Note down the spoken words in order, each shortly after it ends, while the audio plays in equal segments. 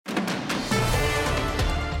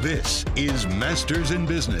This is Masters in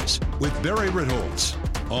Business with Barry Ritholtz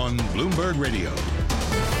on Bloomberg Radio.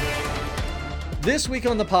 This week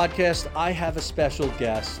on the podcast, I have a special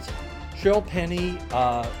guest. Shirl Penney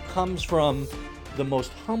comes from the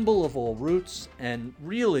most humble of all roots, and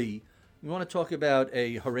really, we want to talk about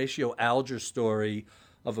a Horatio Alger story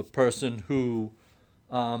of a person who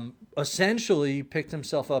essentially picked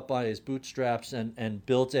himself up by his bootstraps and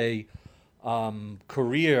built a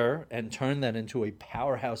career and turned that into a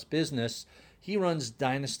powerhouse business. He runs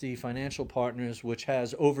Dynasty Financial Partners, which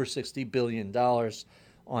has over $60 billion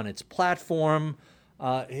on its platform.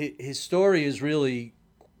 His story is really,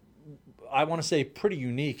 I want to say, pretty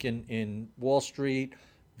unique in Wall Street.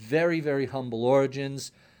 Very, very humble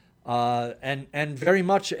origins, and very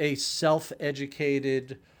much a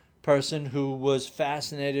self-educated person who was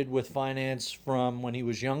fascinated with finance from when he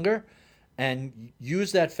was younger, and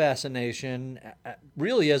used that fascination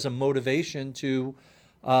really as a motivation to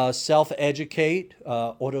self-educate.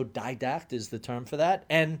 Autodidact is the term for that,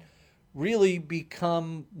 and really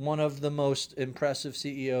become one of the most impressive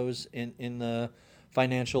CEOs in the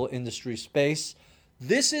financial industry space.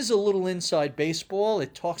 This is a little inside baseball.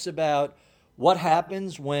 It talks about what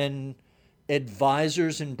happens when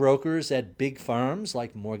advisors and brokers at big firms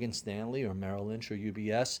like Morgan Stanley or Merrill Lynch or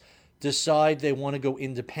UBS decide they want to go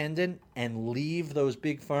independent and leave those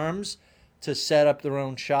big firms to set up their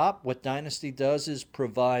own shop. What Dynasty does is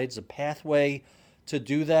provides a pathway to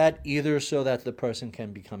do that, either so that the person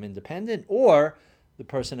can become independent or the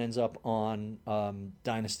person ends up on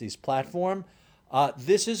Dynasty's platform.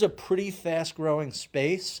 This is a pretty fast-growing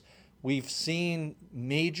space. We've seen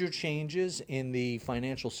major changes in the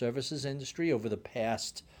financial services industry over the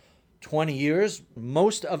past 20 years.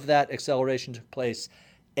 Most of that acceleration took place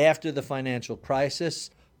after the financial crisis,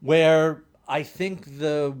 where I think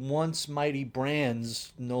the once mighty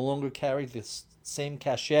brands no longer carry the same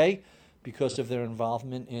cachet because of their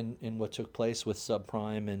involvement in what took place with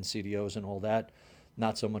subprime and CDOs and all that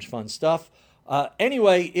not so much fun stuff.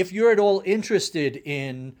 Anyway, if you're at all interested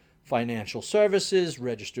in financial services,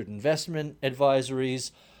 registered investment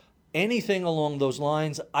advisories, anything along those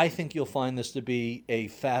lines, I think you'll find this to be a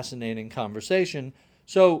fascinating conversation.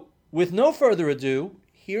 So with no further ado,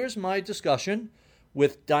 here's my discussion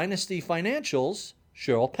with Dynasty Financial's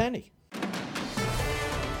Shirl Penney.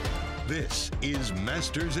 This is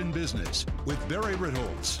Masters in Business with Barry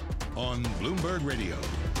Ritholtz on Bloomberg Radio.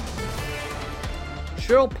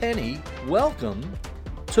 Shirl Penney, welcome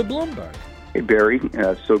to Bloomberg. Hey, Barry.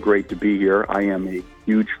 So great to be here. I am a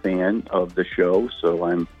huge fan of the show, so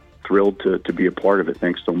I'm thrilled to be a part of it.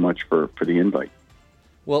 Thanks so much for the invite.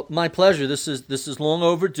 Well, my pleasure. This is long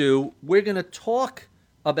overdue. We're going to talk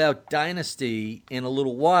about Dynasty in a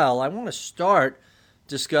little while. I want to start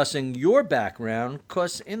discussing your background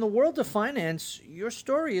because in the world of finance, your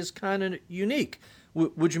story is kind of unique.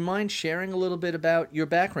 Would you mind sharing a little bit about your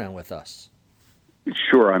background with us?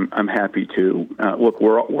 Sure, I'm happy to. Look,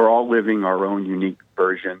 we're all living our own unique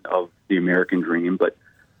version of the American dream, but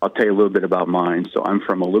I'll tell you a little bit about mine. So I'm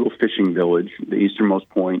from a little fishing village, the easternmost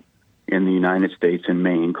point in the United States in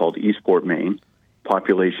Maine, called Eastport, Maine,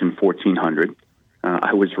 population 1,400.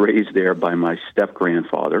 I was raised there by my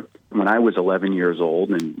step-grandfather. When I was 11 years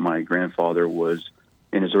old and my grandfather was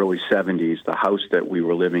in his early 70s, the house that we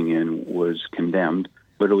were living in was condemned,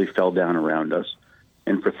 literally fell down around us.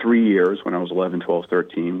 And for 3 years, when I was 11, 12,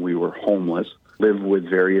 13, we were homeless, lived with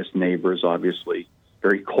various neighbors, obviously,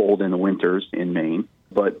 very cold in the winters in Maine,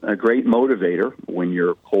 but a great motivator when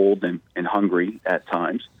you're cold and hungry at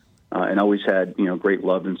times, and always had great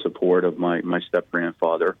love and support of my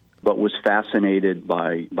step-grandfather, but was fascinated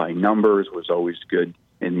by numbers, was always good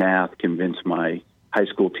in math, convinced my high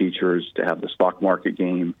school teachers to have the stock market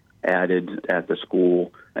game added at the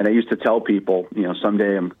school. And I used to tell people,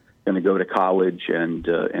 someday I'm going to go to college and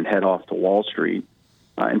head off to Wall Street.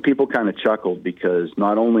 And people kind of chuckled because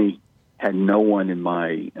not only had no one in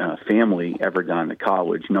my family ever gone to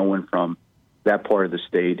college, no one from that part of the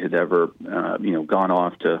state had ever, gone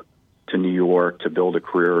off to New York to build a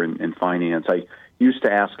career in finance. I used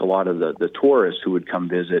to ask a lot of the tourists who would come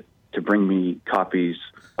visit to bring me copies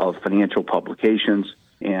of financial publications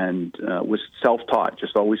and was self-taught,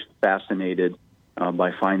 just always fascinated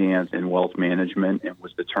by finance and wealth management, and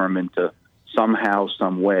was determined to somehow,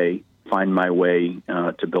 some way, find my way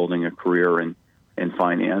to building a career in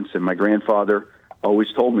finance. And my grandfather always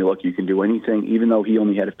told me, look, you can do anything, even though he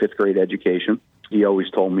only had a fifth grade education. He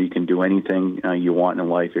always told me you can do anything you want in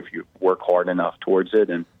life if you work hard enough towards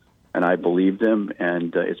it. And I believed him,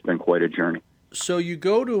 and it's been quite a journey. So you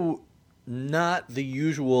go to not the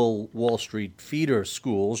usual Wall Street feeder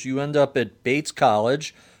schools. You end up at Bates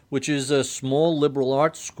College, which is a small liberal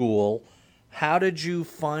arts school. How did you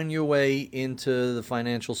find your way into the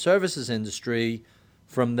financial services industry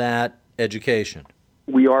from that education?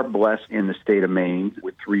 We are blessed in the state of Maine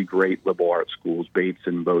with three great liberal arts schools, Bates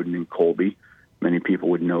and Bowdoin and Colby. Many people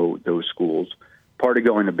would know those schools. Part of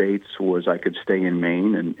going to Bates was I could stay in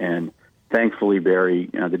Maine, and thankfully, Barry,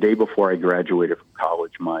 the day before I graduated from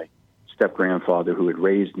college, my step-grandfather, who had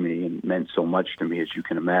raised me and meant so much to me, as you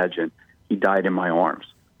can imagine, he died in my arms.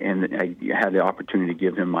 And I had the opportunity to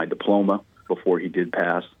give him my diploma before he did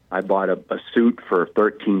pass. I bought a suit for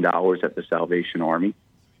 $13 at the Salvation Army,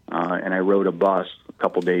 and I rode a bus a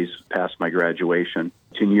couple days past my graduation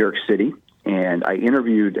to New York City, and I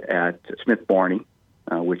interviewed at Smith Barney,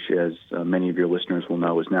 which, as many of your listeners will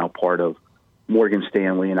know, is now part of Morgan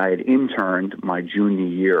Stanley, and I had interned my junior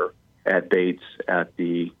year at Bates at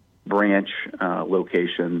the branch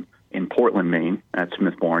location in Portland, Maine, at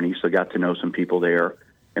Smith Barney, so I got to know some people there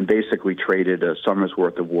and basically traded a summer's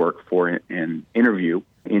worth of work for an interview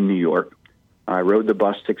in New York. I rode the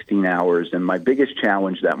bus 16 hours, and my biggest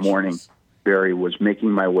challenge that morning, Barry, was making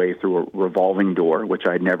my way through a revolving door, which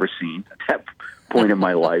I'd never seen at that point in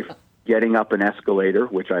my life, getting up an escalator,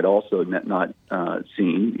 which I'd also not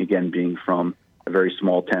seen, again, being from a very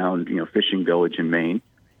small town, fishing village in Maine,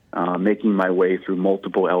 making my way through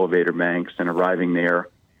multiple elevator banks and arriving there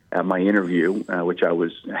at my interview, which I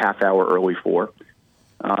was a half hour early for.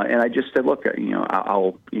 And I just said, look,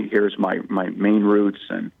 here's my main roots,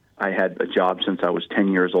 and I had a job since I was 10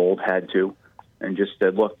 years old, had to, and just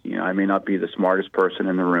said, look, I may not be the smartest person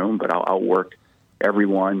in the room, but I'll work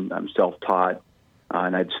everyone. I'm self-taught,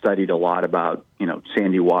 and I'd studied a lot about,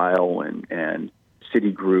 Sandy Weil and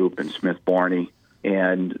Citigroup and Smith Barney,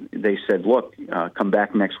 and they said, look, come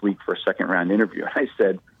back next week for a second-round interview. And I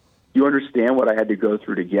said, you understand what I had to go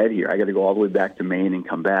through to get here? I got to go all the way back to Maine and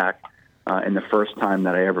come back. And the first time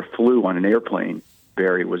that I ever flew on an airplane,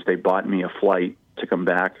 Barry, was they bought me a flight to come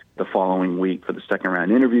back the following week for the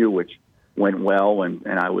second-round interview, which went well, and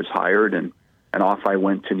I was hired, and off I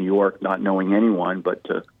went to New York, not knowing anyone, but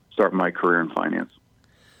to start my career in finance.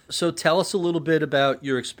 So tell us a little bit about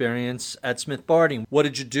your experience at Smith Barney. What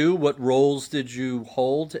did you do? What roles did you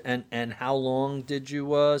hold? And how long did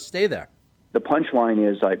you stay there? The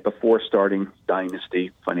punchline is, before starting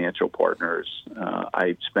Dynasty Financial Partners,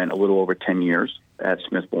 I spent a little over 10 years at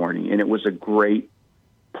Smith Barney, and it was a great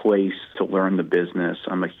place to learn the business.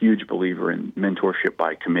 I'm a huge believer in mentorship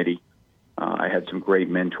by committee. I had some great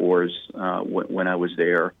mentors when I was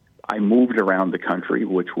there. I moved around the country,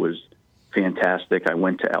 which was fantastic. I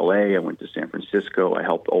went to L.A., I went to San Francisco. I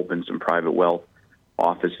helped open some private wealth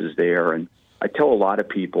offices there, and I tell a lot of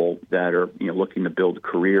people that are looking to build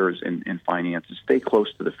careers in finance to stay close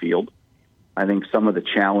to the field. I think some of the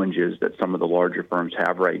challenges that some of the larger firms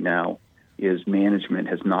have right now is management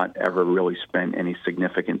has not ever really spent any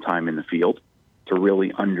significant time in the field to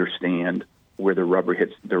really understand where the rubber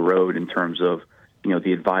hits the road in terms of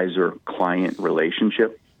the advisor-client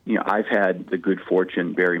relationship. I've had the good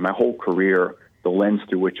fortune, Barry, my whole career, the lens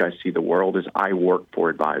through which I see the world is I work for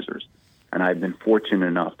advisors. And I've been fortunate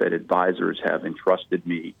enough that advisors have entrusted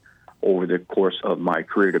me over the course of my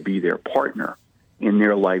career to be their partner in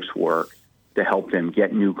their life's work to help them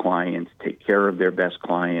get new clients, take care of their best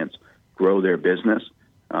clients, grow their business.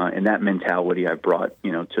 And that mentality I brought,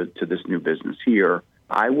 to this new business here.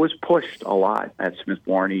 I was pushed a lot at Smith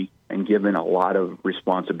Barney and given a lot of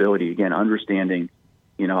responsibility. Again, understanding,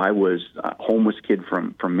 I was a homeless kid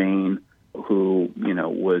from Maine who,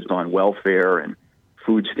 was on welfare and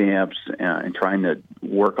food stamps and trying to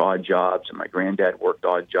work odd jobs. And my granddad worked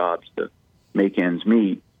odd jobs to make ends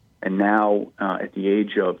meet. And now at the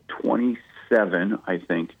age of 27, I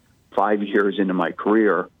think, 5 years into my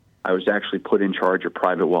career, I was actually put in charge of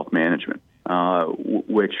private wealth management,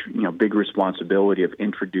 which, big responsibility of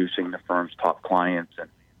introducing the firm's top clients and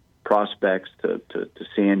prospects to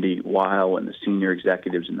Sandy Weil and the senior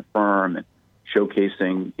executives in the firm, and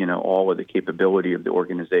showcasing, all of the capability of the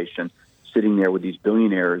organization, sitting there with these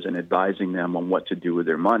billionaires and advising them on what to do with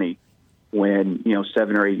their money. When,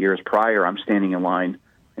 7 or 8 years prior, I'm standing in line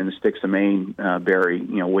in the sticks of Maine, Barry,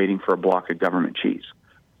 waiting for a block of government cheese.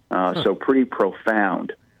 So pretty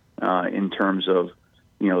profound in terms of,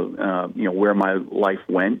 where my life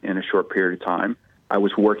went in a short period of time. I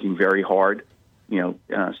was working very hard,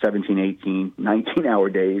 17, 18, 19-hour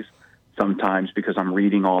days sometimes because I'm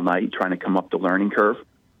reading all night, trying to come up the learning curve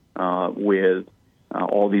with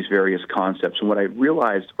all these various concepts. And what I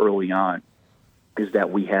realized early on is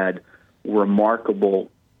that we had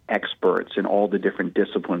remarkable experts in all the different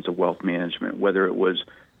disciplines of wealth management, whether it was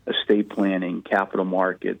estate planning, capital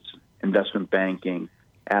markets, investment banking,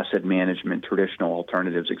 asset management, traditional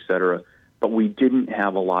alternatives, et cetera. But we didn't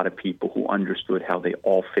have a lot of people who understood how they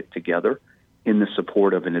all fit together in the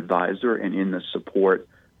support of an advisor and in the support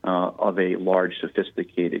of a large,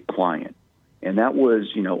 sophisticated client. And that was,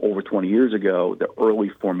 over 20 years ago, the early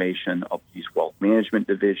formation of these wealth management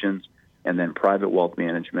divisions and then private wealth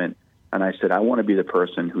management. And I said, I want to be the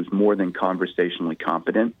person who's more than conversationally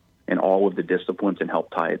competent in all of the disciplines and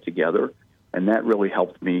help tie it together. And that really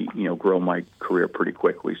helped me, grow my career pretty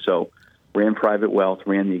quickly. So ran private wealth,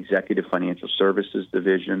 ran the executive financial services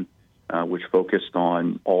division, which focused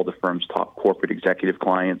on all the firm's top corporate executive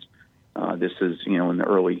clients. This is, in the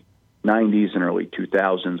early 90s and early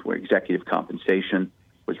 2000s, where executive compensation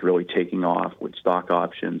was really taking off with stock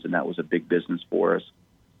options, and that was a big business for us.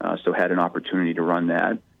 So had an opportunity to run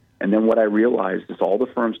that. And then what I realized is all the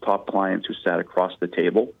firm's top clients who sat across the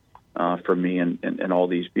table from me and all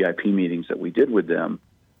these VIP meetings that we did with them,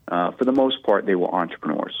 for the most part, they were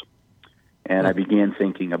entrepreneurs. And I began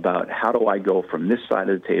thinking about how do I go from this side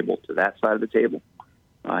of the table to that side of the table?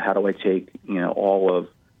 How do I take, all of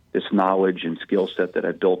this knowledge and skill set that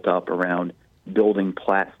I built up around building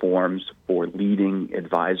platforms for leading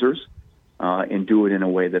advisors and do it in a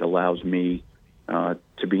way that allows me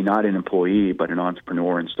to be not an employee but an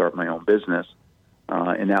entrepreneur and start my own business.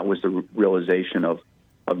 And that was the realization of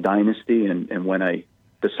Dynasty. And when I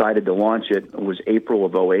decided to launch it, it was April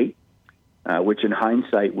of 2008, which in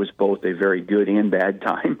hindsight was both a very good and bad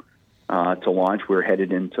time to launch. We were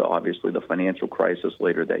headed into, obviously, the financial crisis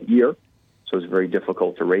later that year. So it was very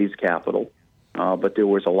difficult to raise capital. But there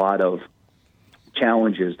was a lot of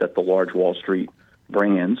challenges that the large Wall Street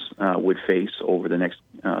brands would face over the next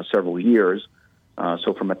several years.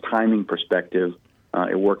 So from a timing perspective,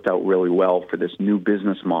 it worked out really well for this new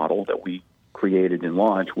business model that we created and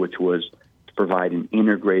launched, which was to provide an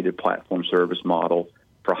integrated platform service model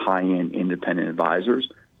for high-end independent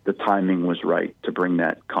advisors. The timing was right to bring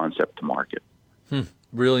that concept to market.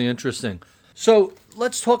 Really interesting. So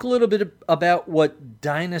let's talk a little bit about what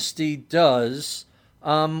Dynasty does.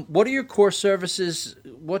 What are your core services?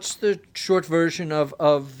 What's the short version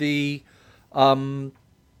of the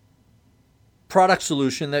product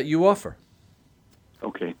solution that you offer?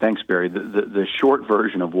 Okay, thanks, Barry. The short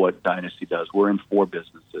version of what Dynasty does, we're in 4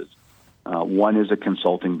 businesses. One is a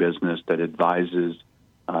consulting business that advises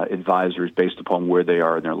advisors based upon where they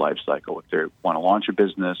are in their life cycle. If they want to launch a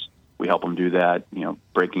business, we help them do that,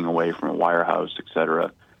 breaking away from a wirehouse, et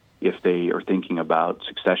cetera. If they are thinking about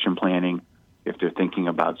succession planning, if they're thinking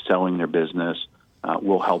about selling their business,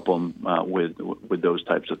 we'll help them with those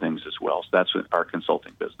types of things as well. So that's our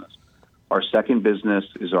consulting business. Our second business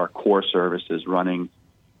is our core services, running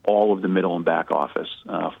all of the middle and back office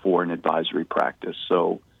for an advisory practice.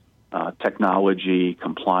 So technology,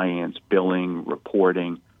 compliance, billing,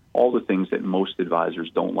 reporting, all the things that most advisors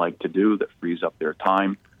don't like to do that frees up their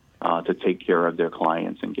time to take care of their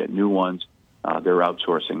clients and get new ones. They're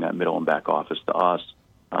outsourcing that middle and back office to us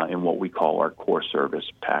in what we call our core service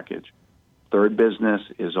package. Third business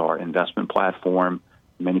is our investment platform.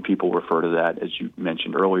 Many people refer to that, as you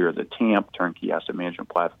mentioned earlier, the TAMP, Turnkey Asset Management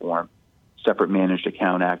Platform, separate managed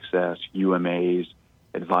account access, UMAs,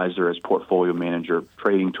 advisor as portfolio manager,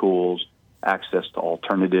 trading tools, access to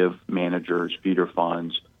alternative managers, feeder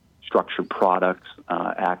funds, structured products,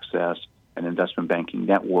 access, an investment banking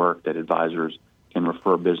network that advisors can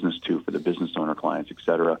refer business to for the business owner clients, et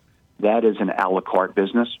cetera. That is an a la carte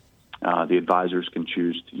business. The advisors can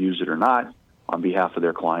choose to use it or not on behalf of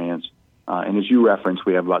their clients. And as you referenced,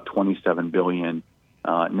 we have about $27 billion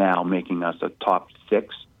now, making us a top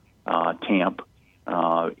 6 TAMP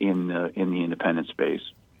in the independent space.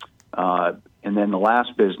 And then the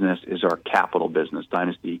last business is our capital business,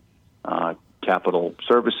 Dynasty Capital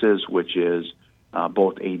Services, which is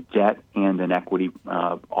both a debt and an equity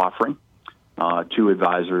offering to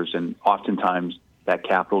advisors. And oftentimes that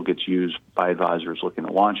capital gets used by advisors looking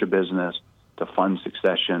to launch a business, to fund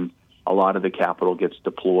succession. A lot of the capital gets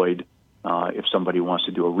deployed if somebody wants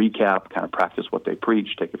to do a recap, kind of practice what they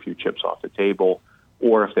preach, take a few chips off the table,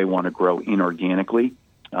 or if they want to grow inorganically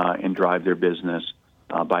and drive their business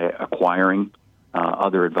by acquiring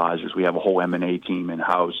other advisors. We have a whole M&A team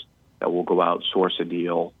in-house that will go out, source a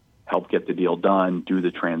deal, help get the deal done, do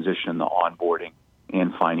the transition, the onboarding,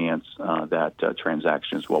 and finance that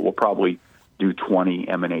transaction as well. We'll probably do 20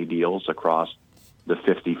 M&A deals across the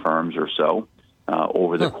 50 firms or so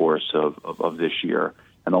over the course of this year.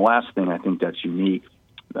 And the last thing I think that's unique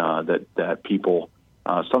that people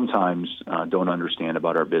sometimes don't understand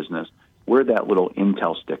about our business, we're that little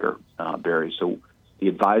Intel sticker, Barry. So the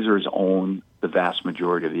advisors own the vast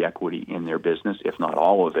majority of the equity in their business, if not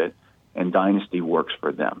all of it, and Dynasty works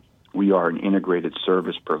for them. We are an integrated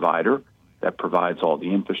service provider that provides all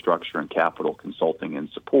the infrastructure and capital consulting and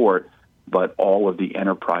support, but all of the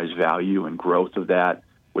enterprise value and growth of that,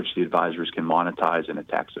 which the advisors can monetize in a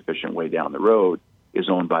tax-efficient way down the road, is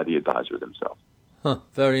owned by the advisor themselves.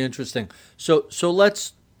 Very interesting. So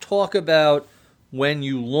let's talk about when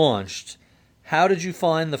you launched. How did you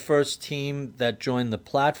find the first team that joined the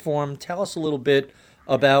platform? Tell us a little bit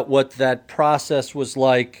about what that process was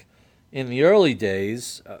like in the early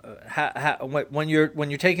days. When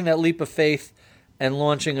you're taking that leap of faith and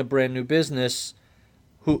launching a brand new business,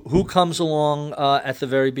 who comes along at the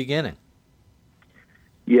very beginning?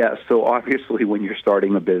 Yeah, so obviously when you're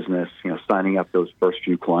starting a business, signing up those first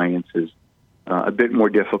few clients is a bit more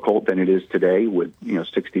difficult than it is today with,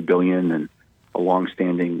 $60 billion and a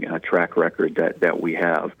long-standing track record that we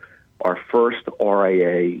have. Our first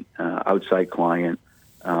RIA outside client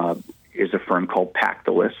is a firm called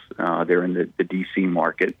Pactolus. They're in the D.C.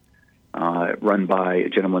 market, run by a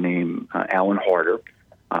gentleman named Alan Harder.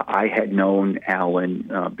 I had known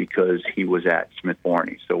Alan because he was at Smith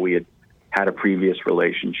Barney, so we had a previous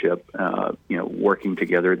relationship, working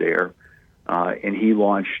together there. And he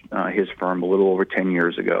launched his firm a little over 10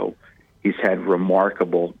 years ago. He's had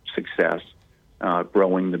remarkable success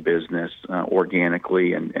growing the business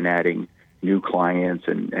organically and adding new clients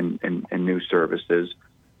and new services.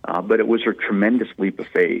 But it was a tremendous leap of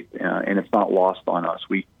faith, and it's not lost on us.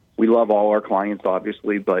 We love all our clients,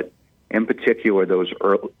 obviously, but in particular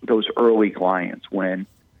those early clients when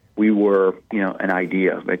we were, an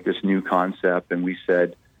idea, like this new concept, and we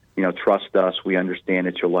said, trust us, we understand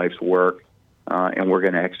it's your life's work, and we're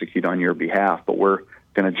going to execute on your behalf, but we're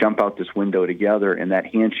going to jump out this window together, and that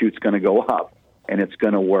hand chute's going to go up, and it's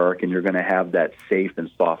going to work, and you're going to have that safe and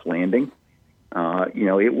soft landing.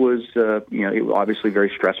 It was obviously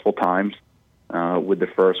very stressful times with the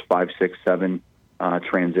first 5, 6, 7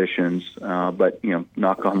 transitions, but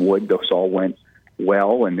knock on wood, those all went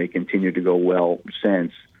well, and they continue to go well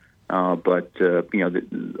since. But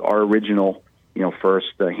our original,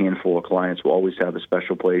 first handful of clients will always have a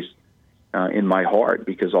special place in my heart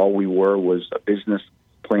because all we were was a business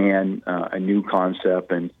plan, a new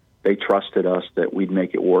concept, and they trusted us that we'd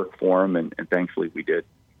make it work for them, and thankfully we did.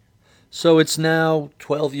 So it's now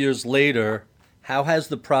 12 years later. How has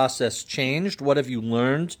the process changed? What have you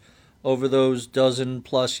learned over those dozen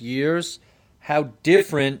plus years? How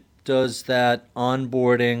different does that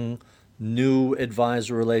onboarding new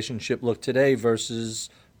advisor relationship look today versus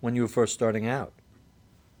when you were first starting out?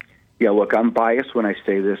 Yeah, look, I'm biased when I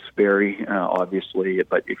say this, Barry, obviously,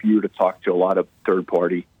 but if you were to talk to a lot of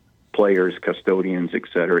third-party players, custodians, et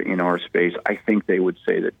cetera, in our space, I think they would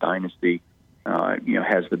say that Dynasty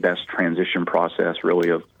has the best transition process, really,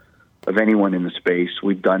 of anyone in the space.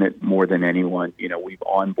 We've done it more than anyone. We've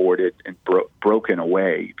onboarded and broken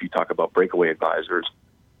away, if you talk about breakaway advisors,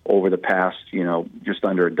 over the past, just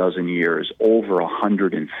under a dozen years, over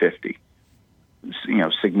 150,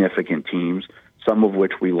 significant teams, some of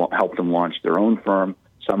which we helped them launch their own firm,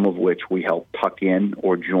 some of which we helped tuck in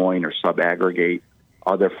or join or sub-aggregate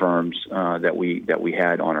other firms that we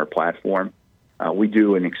had on our platform. We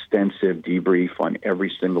do an extensive debrief on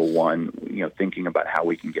every single one, thinking about how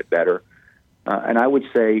we can get better. And I would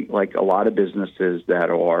say, like a lot of businesses that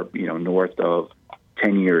are, north of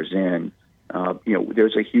 10 years in,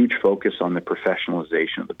 there's a huge focus on the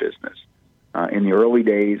professionalization of the business. In the early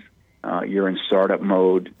days, you're in startup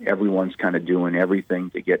mode. Everyone's kind of doing everything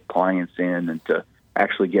to get clients in and to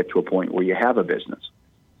actually get to a point where you have a business.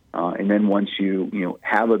 And then once you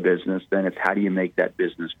have a business, then it's how do you make that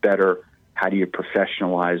business better? How do you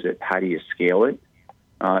professionalize it? How do you scale it?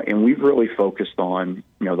 And we've really focused on,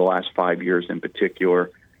 the last 5 years in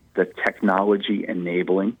particular, the technology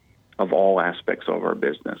enabling of all aspects of our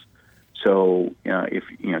business. So if,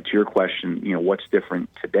 to your question, what's different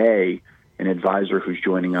today, an advisor who's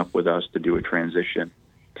joining up with us to do a transition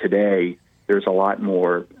today, there's a lot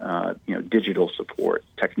more, digital support,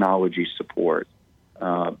 technology support,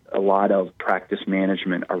 a lot of practice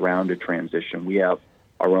management around a transition. We have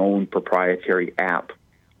our own proprietary app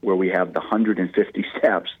where we have the 150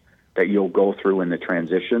 steps that you'll go through in the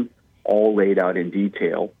transition, all laid out in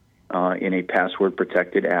detail in a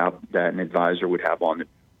password-protected app that an advisor would have on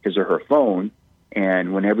his or her phone.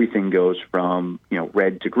 And when everything goes from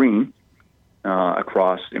red to green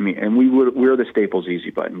across, we're the Staples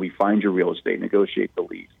Easy button. We find your real estate, negotiate the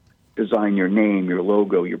lease, design your name, your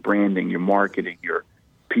logo, your branding, your marketing, your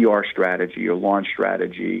PR strategy, your launch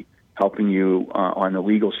strategy, helping you on the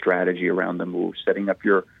legal strategy around the move, setting up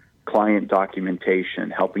your client documentation,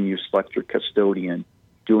 helping you select your custodian,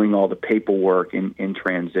 doing all the paperwork in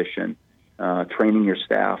transition, training your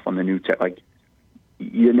staff on the new tech.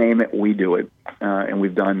 you name it, we do it, and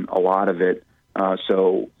we've done a lot of it.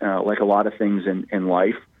 So like a lot of things in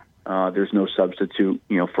life, there's no substitute,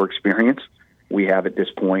 for experience. We have at this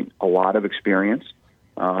point a lot of experience,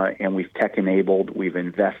 and we've tech-enabled, we've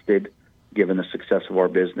invested, given the success of our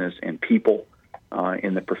business, in people,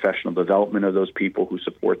 in the professional development of those people who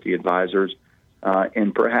support the advisors.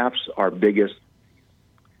 And perhaps our biggest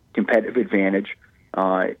competitive advantage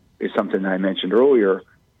is something that I mentioned earlier,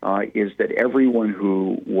 is that everyone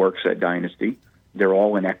who works at Dynasty, they're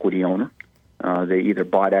all an equity owner. They either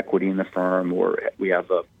bought equity in the firm, or we have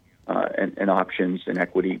an options and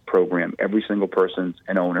equity program. Every single person's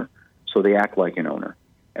an owner, so they act like an owner.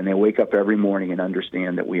 And they wake up every morning and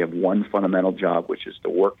understand that we have one fundamental job, which is to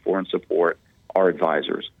work for and support our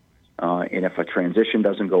advisors. And if a transition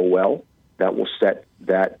doesn't go well, that will set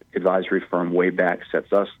that advisory firm way back,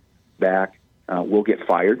 sets us back. We'll get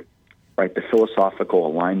fired, right? The philosophical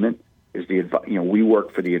alignment is we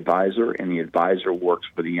work for the advisor, and the advisor works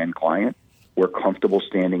for the end client. We're comfortable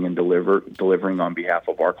standing and delivering on behalf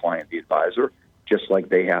of our client, the advisor, just like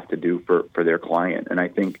they have to do for their client. And I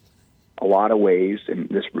think a lot of ways, and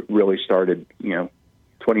this really started,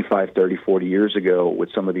 25, 30, 40 years ago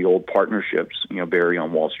with some of the old partnerships, Barry,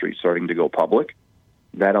 on Wall Street starting to go public,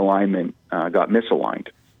 that alignment got misaligned,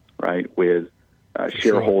 right, with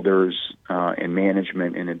shareholders and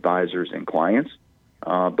management and advisors and clients.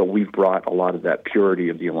 But we've brought a lot of that purity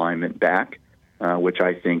of the alignment back, which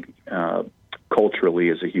I think culturally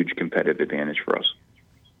is a huge competitive advantage for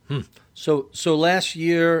us. So last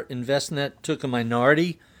year, Envestnet took a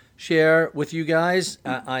minority share with you guys.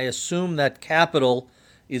 I assume that capital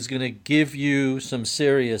is going to give you some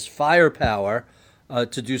serious firepower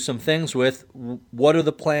to do some things with. What are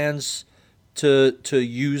the plans to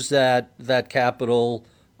use that capital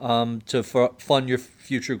to fund your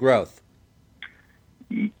future growth?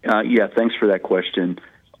 Yeah, thanks for that question.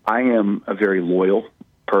 I am a very loyal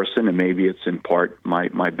person, and maybe it's in part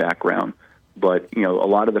my background. But, a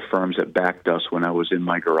lot of the firms that backed us when I was in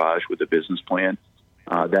my garage with a business plan,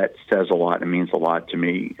 that says a lot and means a lot to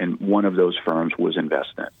me. And one of those firms was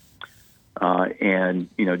Envestnet. And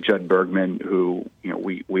Judd Bergman, who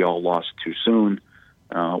we all lost too soon,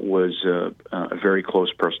 was a very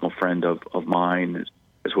close personal friend of mine,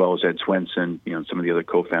 as well as Ed Swenson, some of the other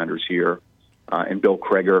co-founders here, and Bill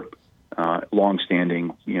Kreger,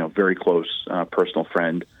 longstanding, very close personal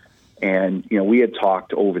friend. And we had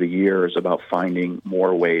talked over the years about finding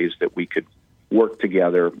more ways that we could work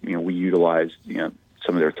together. We utilized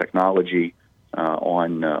some of their technology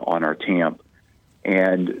on our TAMP.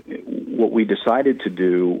 And what we decided to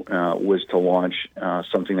do was to launch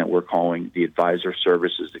something that we're calling the Advisor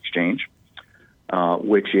Services Exchange,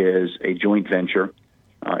 which is a joint venture.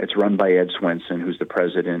 It's run by Ed Swenson, who's the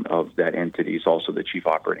president of that entity. He's also the chief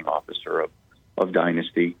operating officer of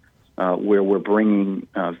Dynasty, where we're bringing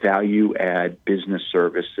value-add business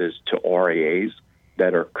services to RIAs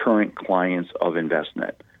that are current clients of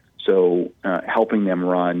Envestnet. So helping them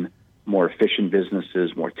run more efficient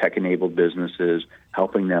businesses, more tech-enabled businesses,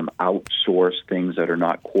 helping them outsource things that are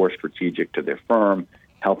not core strategic to their firm,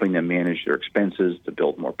 helping them manage their expenses to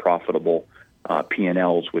build more profitable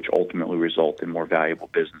P&Ls, which ultimately result in more valuable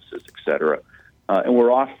businesses, et cetera. And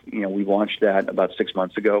we're off, we launched that about 6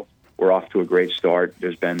 months ago. We're off to a great start.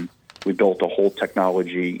 We built a whole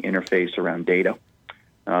technology interface around data,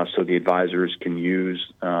 so the advisors can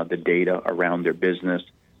use the data around their business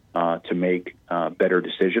to make better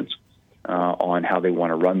decisions on how they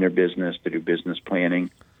want to run their business, to do business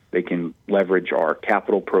planning. They can leverage our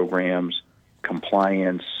capital programs,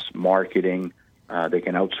 compliance, marketing. They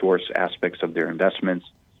can outsource aspects of their investments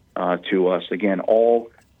to us. Again,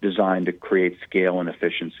 all designed to create scale and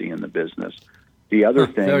efficiency in the business. The other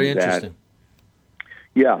thing very interesting.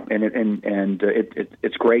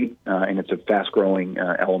 It's great, and it's a fast-growing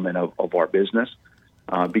element of our business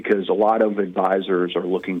because a lot of advisors are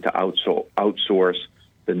looking to outsource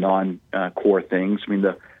the non-core things. I mean,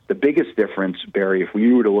 the biggest difference, Barry, if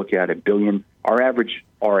we were to look at $1 billion, our average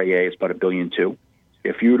RIA is about $1.2 billion.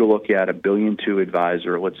 If you were to look at $1.2 billion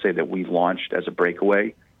advisor, let's say that we launched as a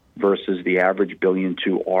breakaway, versus the average $1.2 billion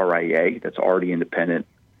RIA that's already independent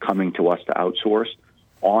coming to us to outsource,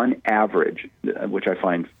 on average, which I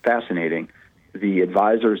find fascinating, the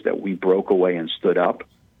advisors that we broke away and stood up,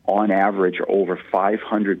 on average, are over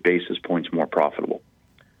 500 basis points more profitable.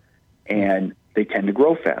 And they tend to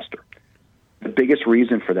grow faster. The biggest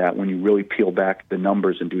reason for that, when you really peel back the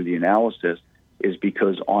numbers and do the analysis, is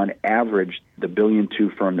because on average, the $1.2 billion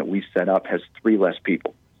firm that we set up has 3 less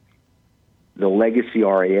people. The legacy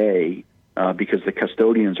RIA, because the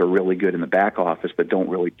custodians are really good in the back office but don't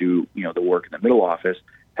really do the work in the middle office,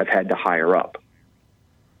 have had to hire up.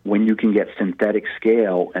 when you can get synthetic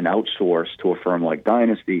scale and outsource to a firm like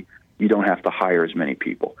Dynasty, you don't have to hire as many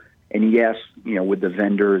people. And yes, with the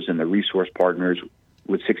vendors and the resource partners,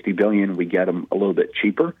 with $60 billion, we get them a little bit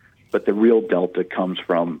cheaper, but the real delta comes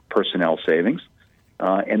from personnel savings,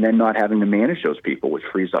 and then not having to manage those people, which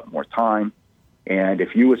frees up more time. And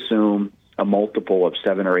if you assume a multiple of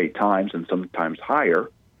 7 or 8 times, and sometimes higher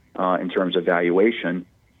in terms of valuation,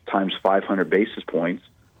 times 500 basis points,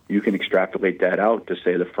 you can extrapolate that out to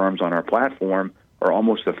say the firms on our platform are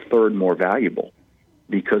almost a third more valuable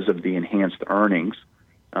because of the enhanced earnings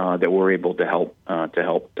that we're able to help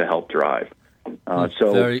drive.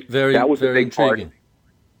 So that was a big intriguing. part.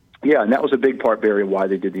 Yeah, and that was a big part, Barry, why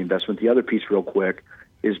they did the investment. The other piece, real quick,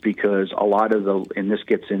 is because a lot of and this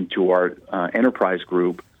gets into our enterprise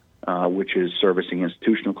group, which is servicing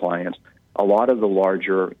institutional clients. A lot of the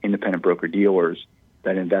larger independent broker-dealers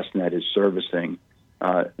that Envestnet is servicing,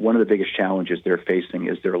 one of the biggest challenges they're facing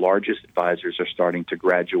is their largest advisors are starting to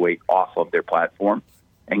graduate off of their platform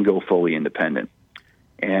and go fully independent.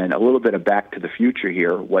 And a little bit of back to the future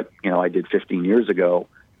here, what I did 15 years ago,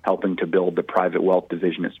 helping to build the private wealth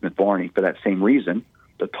division at Smith Barney. For that same reason,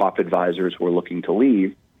 the top advisors were looking to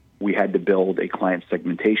leave. We had to build a client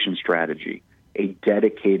segmentation strategy, a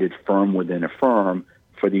dedicated firm within a firm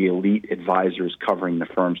for the elite advisors covering the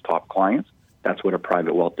firm's top clients. That's what a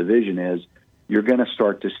private wealth division is. You're going to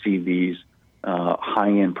start to see these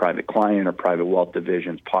high-end private client or private wealth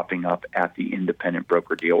divisions popping up at the independent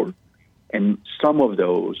broker-dealer. And some of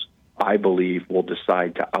those, I believe, will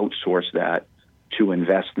decide to outsource that to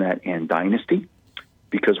Envestnet and Dynasty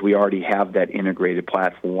because we already have that integrated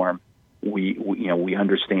platform. We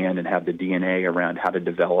understand and have the DNA around how to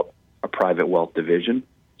develop a private wealth division.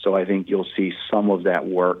 So I think you'll see some of that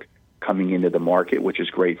work coming into the market, which is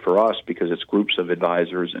great for us because it's groups of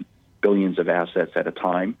advisors and billions of assets at a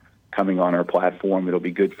time coming on our platform. It'll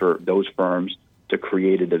be good for those firms to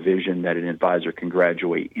create a division that an advisor can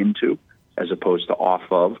graduate into as opposed to off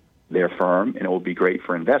of their firm. And it will be great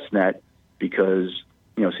for Envestnet because,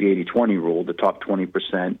 it's the 80-20 rule. The top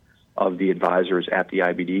 20% of the advisors at the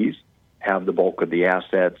IBDs have the bulk of the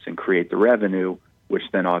assets and create the revenue, which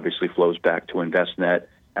then obviously flows back to Envestnet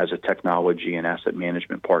as a technology and asset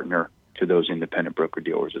management partner to those independent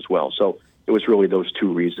broker-dealers as well. So it was really those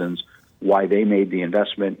two reasons why they made the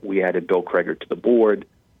investment. We added Bill Kreger to the board,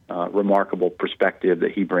 remarkable perspective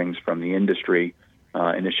that he brings from the industry,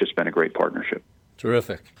 and it's just been a great partnership.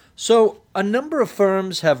 Terrific. So a number of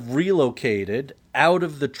firms have relocated out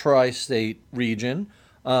of the tri-state region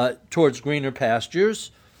towards greener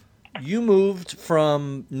pastures. You moved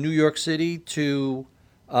from New York City to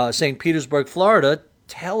St. Petersburg, Florida.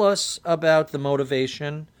 Tell us about the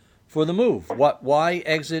motivation for the move. Why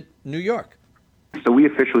exit New York? So we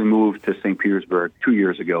officially moved to St. Petersburg 2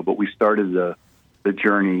 years ago, but we started the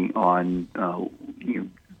journey on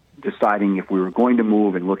deciding if we were going to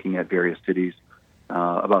move and looking at various cities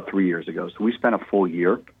about 3 years ago. So we spent a full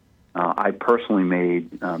year. I personally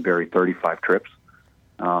made Barry 35 trips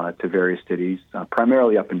to various cities,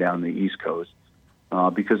 primarily up and down the East Coast,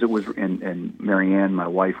 because it was, and Marianne, my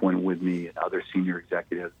wife, went with me and other senior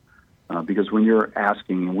executives, because when you're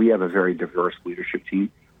asking, and we have a very diverse leadership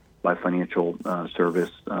team by financial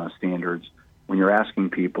service standards, when you're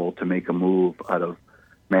asking people to make a move out of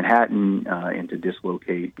Manhattan and to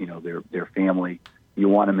dislocate, their family, you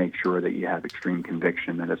want to make sure that you have extreme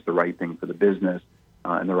conviction that it's the right thing for the business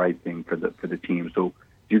and the right thing for the team. So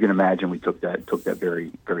you can imagine we took that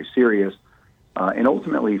very, very serious. And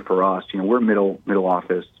ultimately for us, we're a middle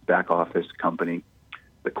office, back office company.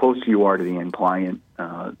 The closer you are to the end client,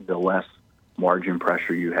 the less margin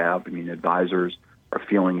pressure you have. I mean, advisors are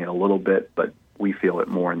feeling it a little bit, but we feel it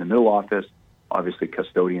more in the middle office. Obviously,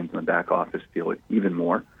 custodians in the back office feel it even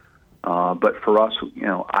more. But for us,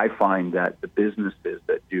 I find that the businesses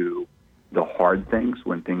that do the hard things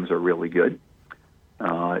when things are really good,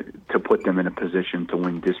 to put them in a position to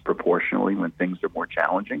win disproportionately when things are more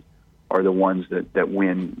challenging, are the ones that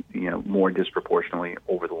win, more disproportionately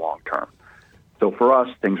over the long term. So for us,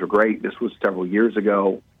 things were great. This was several years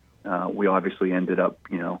ago. We obviously ended up,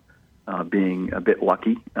 being a bit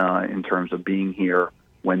lucky in terms of being here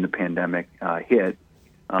when the pandemic hit.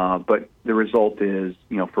 But the result is,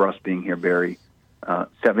 for us being here, Barry,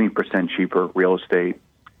 70% cheaper real estate,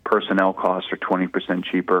 personnel costs are 20%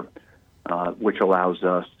 cheaper, which allows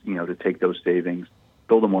us, to take those savings,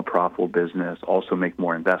 build a more profitable business, also make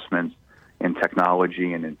more investments in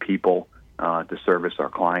technology and in people to service our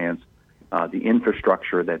clients. The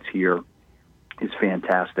infrastructure that's here is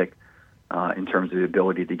fantastic in terms of the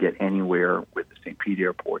ability to get anywhere with the St. Pete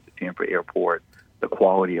Airport, the Tampa Airport, the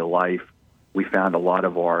quality of life. we found a lot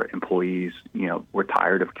of our employees, were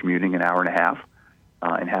tired of commuting an hour and a half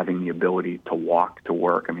and having the ability to walk to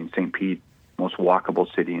work. I mean, St. Pete, most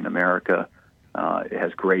walkable city in America. It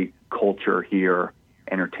has great culture here,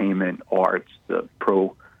 entertainment, arts, the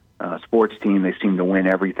pro sports team. They seem to win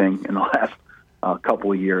everything in the last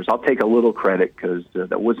couple of years. I'll take a little credit because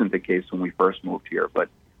that wasn't the case when we first moved here, but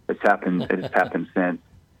it's happened. It's happened since.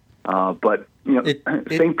 But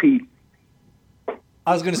St. Pete.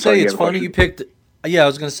 I was going to say it's funny you picked. Yeah, I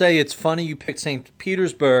was going to say it's funny you picked St.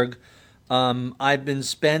 Petersburg. I've been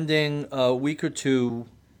spending a week or two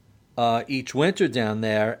each winter down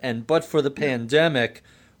there, but for the pandemic,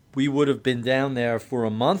 we would have been down there for a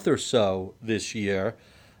month or so this year,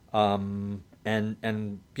 and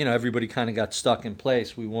everybody kind of got stuck in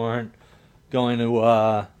place. We weren't going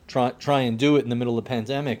to try and do it in the middle of the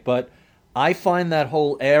pandemic, but I find that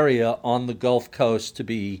whole area on the Gulf Coast to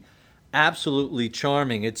be absolutely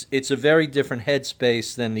charming. It's a very different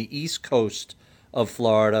headspace than the East Coast of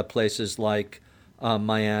Florida, places like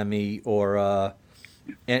Miami or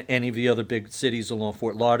any of the other big cities along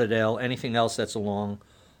Fort Lauderdale, anything else that's along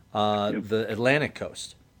the Atlantic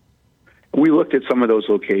coast. We looked at some of those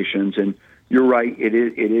locations, and you're right, it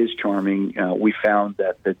is charming. We found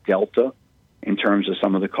that the delta in terms of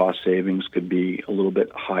some of the cost savings could be a little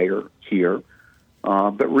bit higher here.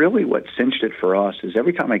 But really what cinched it for us is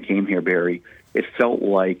every time I came here, Barry, it felt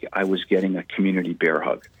like I was getting a community bear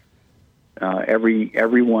hug.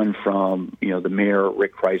 Everyone from, the mayor,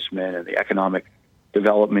 Rick Kreisman, and the economic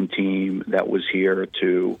development team that was here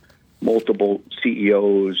to multiple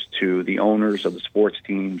CEOs to the owners of the sports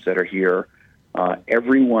teams that are here,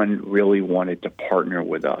 everyone really wanted to partner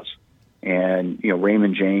with us. And,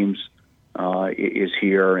 Raymond James is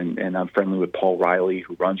here, and I'm friendly with Paul Riley,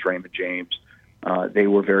 who runs Raymond James. They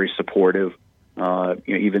were very supportive.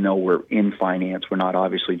 Even though we're in finance, we're not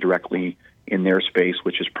obviously directly in their space,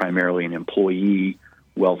 which is primarily an employee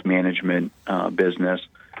wealth management business.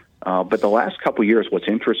 But the last couple of years, what's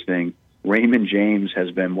interesting, Raymond James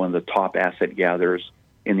has been one of the top asset gatherers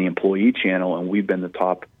in the employee channel, and we've been the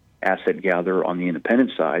top asset gatherer on the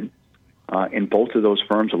independent side. And both of those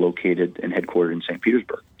firms are located and headquartered in St.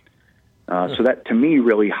 Petersburg. So that, to me,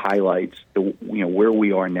 really highlights where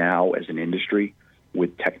we are now as an industry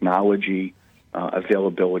with technology,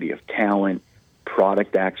 availability of talent,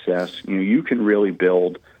 product access. You can really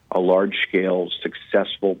build a large-scale,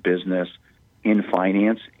 successful business in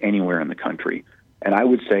finance anywhere in the country. And I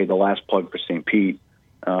would say the last plug for St. Pete,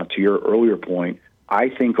 to your earlier point, I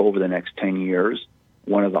think over the next 10 years,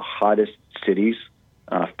 one of the hottest cities,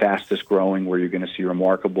 fastest growing, where you're going to see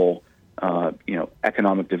remarkable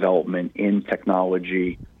economic development in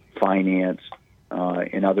technology, finance,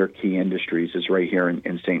 and other key industries is right here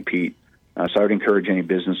in St. Pete. So I would encourage any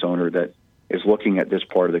business owner that is looking at this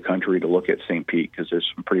part of the country to look at St. Pete, because there's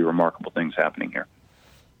some pretty remarkable things happening here.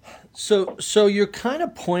 So you're kind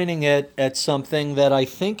of pointing at something that I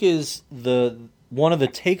think is one of the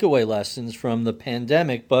takeaway lessons from the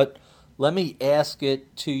pandemic, but let me ask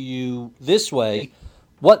it to you this way.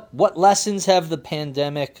 What lessons have the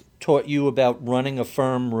pandemic taught you about running a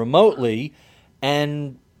firm remotely,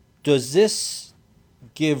 and does this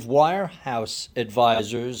give wirehouse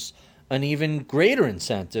advisors an even greater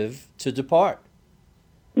incentive to depart?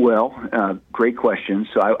 Well, great question.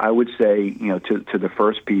 So I would say, to the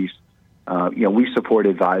first piece, we support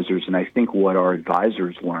advisors, and I think what our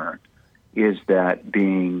advisors learned is that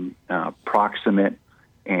being proximate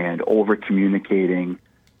and over-communicating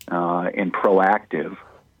and proactive.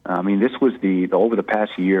 This was over the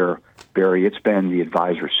past year, Barry, it's been the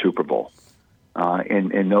advisor Super Bowl.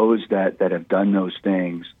 And those that have done those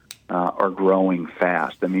things are growing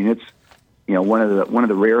fast. It's one of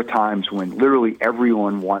the rare times when literally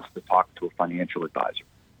everyone wants to talk to a financial advisor.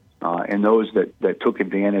 And those that took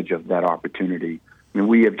advantage of that opportunity,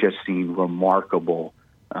 we have just seen remarkable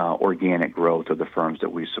organic growth of the firms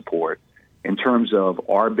that we support. In terms of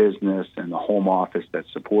our business and the home office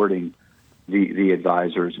that's supporting the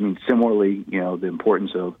advisors, similarly, the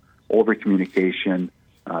importance of over-communication,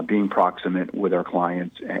 being proximate with our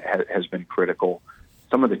clients has been critical.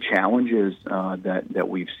 Some of the challenges that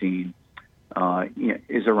we've seen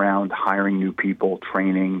is around hiring new people,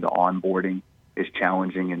 training, the onboarding is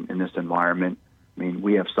challenging in this environment.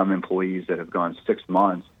 We have some employees that have gone 6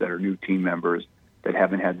 months that are new team members that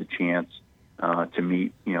haven't had the chance to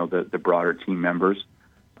meet, the broader team members.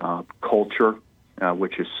 Culture,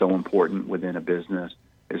 which is so important within a business,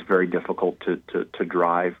 is very difficult to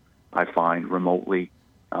drive, I find, remotely.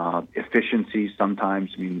 Efficiency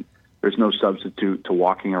sometimes, there's no substitute to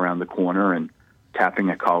walking around the corner and tapping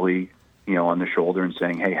a colleague, on the shoulder and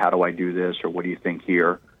saying, hey, how do I do this? Or what do you think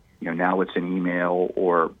here? now it's an email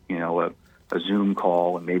or, a Zoom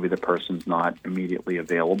call, and maybe the person's not immediately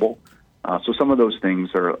available. So some of those things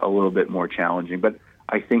are a little bit more challenging, but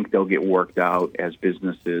I think they'll get worked out as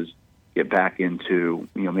businesses get back into,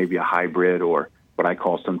 maybe a hybrid or what I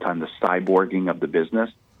call sometimes the cyborging of the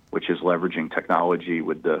business, which is leveraging technology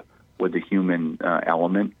with the human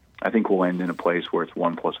element. I think we'll end in a place where it's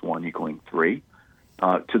 1 + 1 = 3.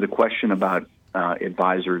 To the question about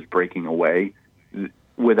advisors breaking away,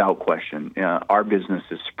 without question, our business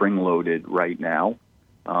is spring-loaded right now.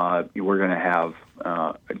 We're going to have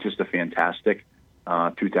just a fantastic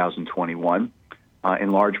 2021,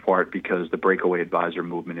 in large part because the breakaway advisor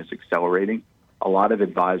movement is accelerating. A lot of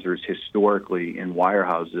advisors historically in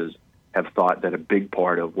wirehouses have thought that a big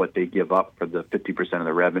part of what they give up for the 50% of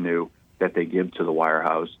the revenue that they give to the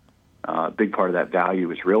wirehouse, a big part of that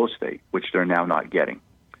value is real estate, which they're now not getting.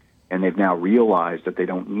 And they've now realized that they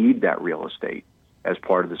don't need that real estate as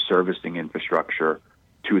part of the servicing infrastructure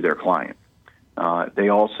to their clients. They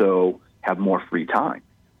also have more free time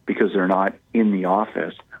because they're not in the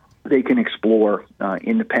office. They can explore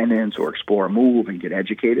independence or explore a move and get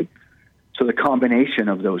educated. So the combination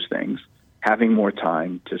of those things, having more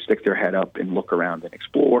time to stick their head up and look around and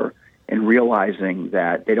explore, and realizing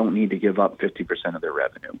that they don't need to give up 50% of their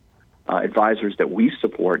revenue. Advisors that we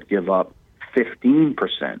support give up 15%,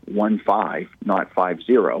 15, not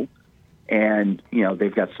 50. And,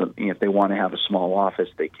 they've got some, if they want to have a small office,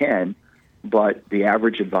 they can. But the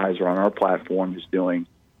average advisor on our platform is doing,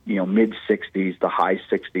 mid-60s to high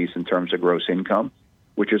 60s in terms of gross income,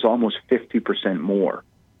 which is almost 50% more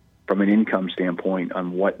from an income standpoint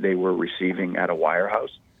on what they were receiving at a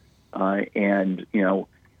wirehouse. And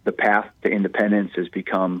the path to independence has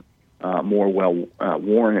become more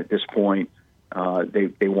worn at this point.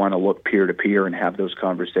 They want to look peer-to-peer and have those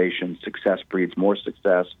conversations. Success breeds more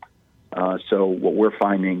success. So what we're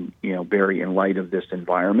finding, Barry, in light of this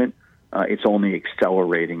environment, it's only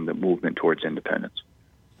accelerating the movement towards independence.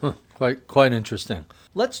 Quite interesting.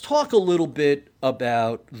 Let's talk a little bit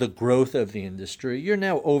about the growth of the industry. You're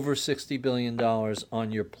now over $60 billion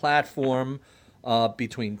on your platform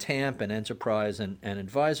between TAMP and enterprise and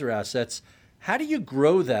advisor assets. How do you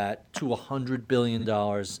grow that to $100 billion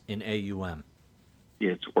in AUM?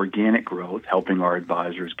 It's organic growth, helping our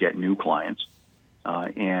advisors get new clients.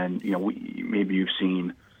 And, maybe you've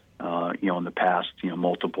seen, in the past,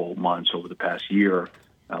 multiple months over the past year,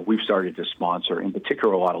 we've started to sponsor, in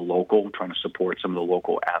particular, a lot of local, trying to support some of the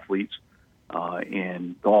local athletes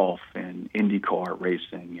in golf and IndyCar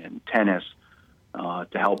racing and tennis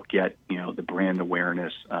to help get, the brand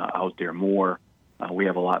awareness out there more. We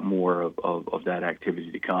have a lot more of that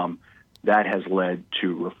activity to come. That has led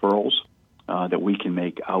to referrals that we can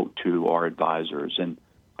make out to our advisors. And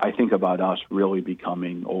I think about us really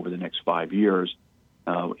becoming, over the next 5 years,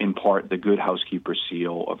 in part, the good housekeeper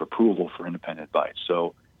seal of approval for independent advice.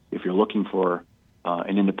 So if you're looking for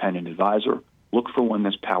an independent advisor, look for one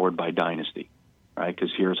that's powered by Dynasty, right?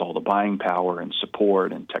 Because here's all the buying power and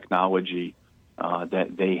support and technology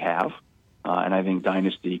that they have. And I think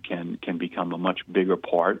Dynasty can become a much bigger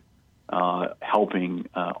part, helping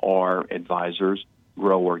our advisors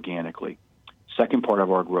grow organically. Second part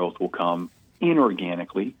of our growth will come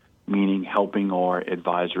inorganically, meaning helping our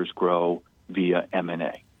advisors grow via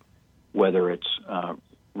M&A, whether it's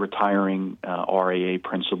retiring RIA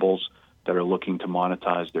principals that are looking to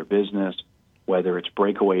monetize their business, whether it's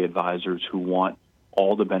breakaway advisors who want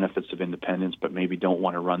all the benefits of independence but maybe don't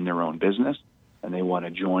want to run their own business and they want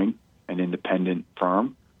to join an independent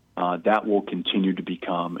firm. That will continue to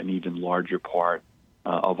become an even larger part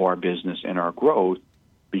of our business and our growth.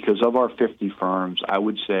 Because of our 50 firms, I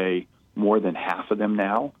would say more than half of them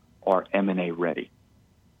now are M&A ready.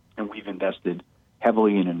 And we've invested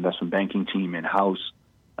heavily in an investment banking team in-house.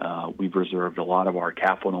 We've reserved a lot of our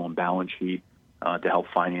capital and balance sheet to help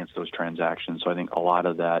finance those transactions. So I think a lot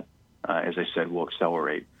of that, as I said, will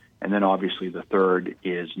accelerate. And then obviously the third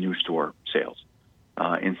is new store sales.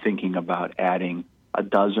 In thinking about adding a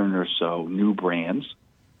dozen or so new brands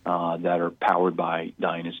that are powered by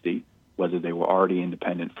Dynasty, whether they were already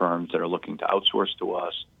independent firms that are looking to outsource to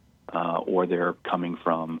us, or they're coming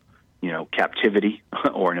from, captivity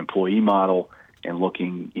or an employee model and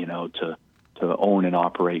looking, to own and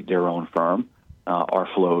operate their own firm. Our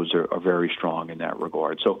flows are very strong in that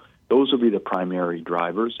regard. So those will be the primary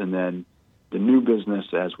drivers. And then the new business,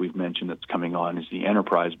 as we've mentioned, that's coming on is the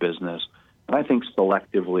enterprise business. And I think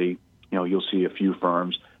selectively, you'll see a few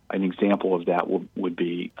firms. An example of that would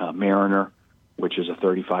be Mariner, which is a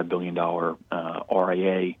 $35 billion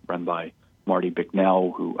RIA run by Marty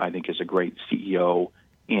Bicknell, who I think is a great CEO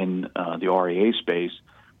in the RIA space.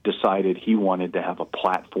 decided he wanted to have a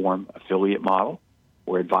platform affiliate model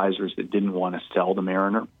where advisors that didn't want to sell to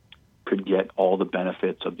Mariner could get all the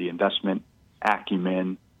benefits of the investment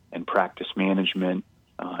acumen and practice management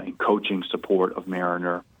and coaching support of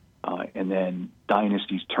Mariner. And then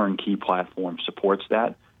Dynasty's turnkey platform supports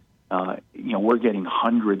that. We're getting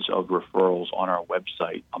hundreds of referrals on our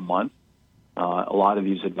website a month. A lot of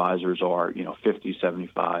these advisors are, 50,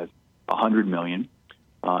 75, 100 million.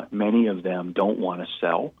 Many of them don't want to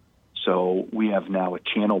sell. So we have now a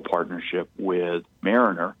channel partnership with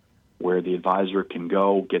Mariner where the advisor can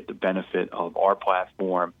go get the benefit of our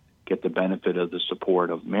platform, get the benefit of the support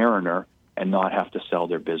of Mariner, and not have to sell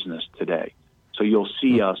their business today. So you'll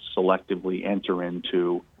see us selectively enter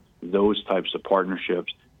into those types of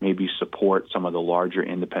partnerships, maybe support some of the larger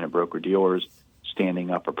independent broker-dealers, standing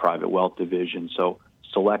up a private wealth division. So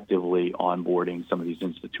selectively onboarding some of these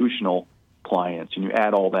institutional clients. And you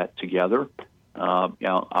add all that together,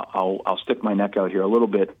 I'll stick my neck out here a little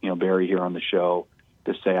bit, Barry, here on the show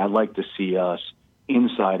to say I'd like to see us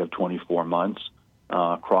inside of 24 months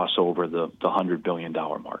cross over the $100 billion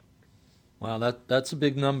mark. Wow, that's a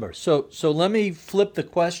big number. So let me flip the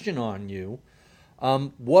question on you.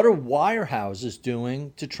 What are wirehouses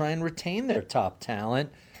doing to try and retain their top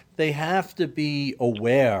talent? They have to be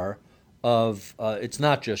aware of, it's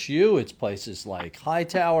not just you, it's places like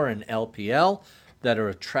Hightower and LPL that are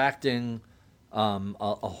attracting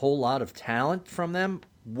a whole lot of talent from them.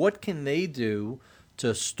 What can they do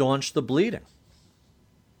to staunch the bleeding?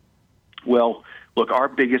 Well, look, our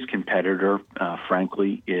biggest competitor,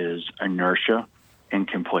 frankly, is inertia and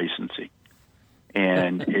complacency.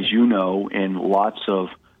 And as you know, in lots of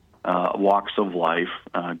walks of life,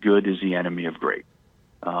 good is the enemy of great.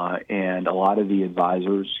 And a lot of the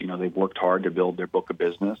advisors, they've worked hard to build their book of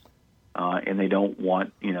business, and they don't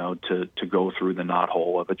want, to go through the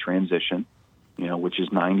knothole of a transition, which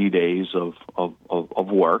is 90 days of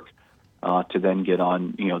work, to then get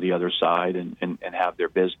on, the other side and have their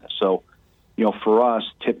business. So, for us,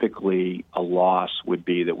 typically a loss would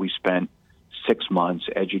be that we spent 6 months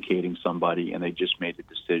educating somebody and they just made a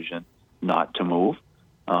decision not to move.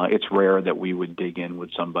 It's rare that we would dig in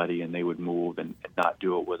with somebody and they would move and not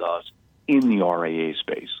do it with us in the RIA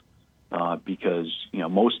space because,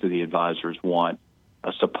 most of the advisors want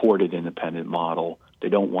a supported independent model. They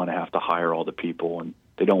don't want to have to hire all the people and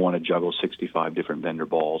they don't want to juggle 65 different vendor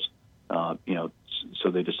balls,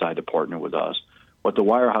 so they decide to partner with us. What the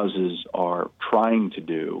wirehouses are trying to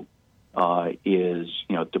do is,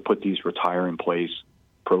 to put these retire in place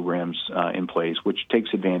programs in place, which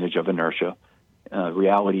takes advantage of inertia.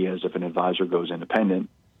 Reality is if an advisor goes independent,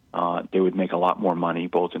 they would make a lot more money,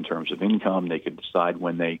 both in terms of income. They could decide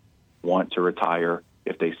when they want to retire.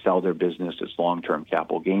 If they sell their business, it's long-term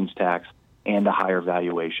capital gains tax and a higher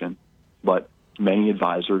valuation. But many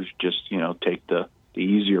advisors just, take the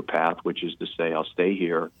easier path, which is to say, I'll stay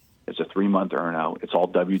here. It's a 3-month earnout. It's all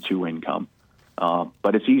W-2 income,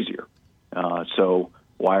 but it's easier. So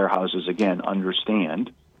wirehouses, again,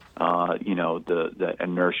 understand, the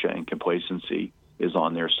inertia and complacency is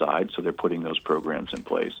on their side, so they're putting those programs in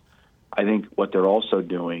place. I think what they're also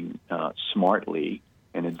doing smartly,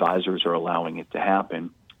 and advisors are allowing it to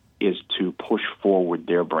happen, is to push forward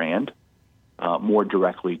their brand more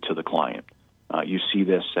directly to the client. You see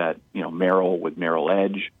this at, Merrill with Merrill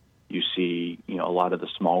Edge. You see, a lot of the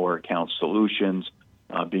smaller account solutions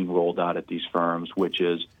being rolled out at these firms, which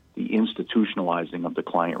is the institutionalizing of the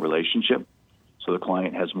client relationship. So the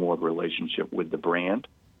client has more of a relationship with the brand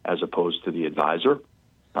as opposed to the advisor.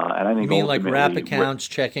 And I think you mean like wrap accounts,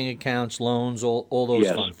 checking accounts, loans, all those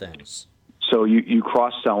yes. fun things. So you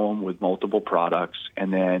cross-sell them with multiple products,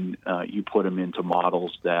 and then you put them into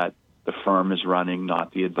models that the firm is running,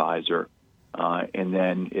 not the advisor. And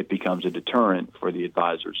then it becomes a deterrent for the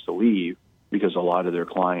advisors to leave because a lot of their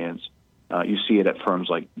clients, you see it at firms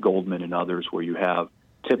like Goldman and others where you have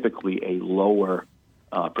typically a lower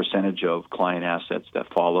percentage of client assets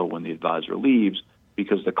that follow when the advisor leaves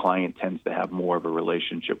because the client tends to have more of a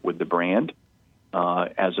relationship with the brand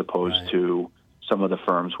as opposed to some of the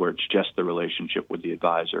firms where it's just the relationship with the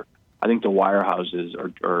advisor. I think the wirehouses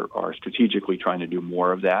are strategically trying to do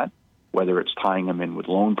more of that, whether it's tying them in with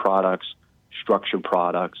loan products, structured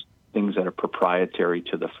products, things that are proprietary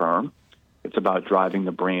to the firm. It's about driving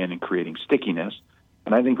the brand and creating stickiness.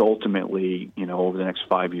 And I think ultimately, over the next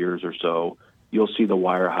 5 years or so, you'll see the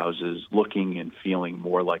wirehouses looking and feeling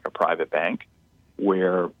more like a private bank,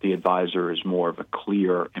 where the advisor is more of a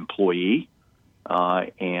clear employee,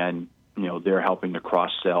 and they're helping to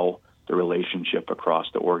cross-sell the relationship across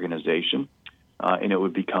the organization, and it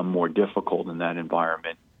would become more difficult in that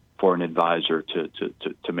environment for an advisor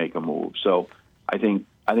to make a move. So I think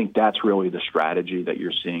I think that's really the strategy that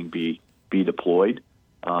you're seeing be deployed.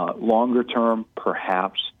 Longer term,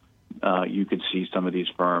 perhaps you could see some of these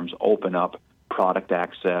firms open up product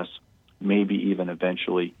access, maybe even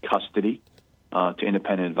eventually custody to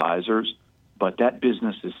independent advisors. But that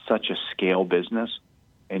business is such a scale business,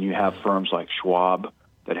 and you have firms like Schwab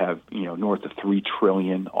that have north of $3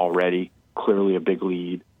 trillion already, clearly a big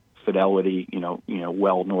lead. Fidelity,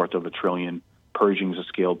 well north of $1 trillion. Pershing's a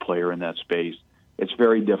scaled player in that space. It's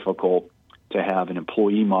very difficult to have an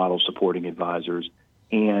employee model supporting advisors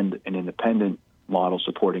and an independent model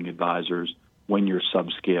supporting advisors when you're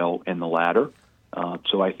subscale in the latter.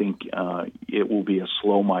 So I think it will be a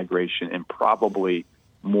slow migration and probably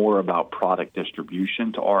more about product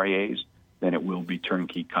distribution to RIAs than it will be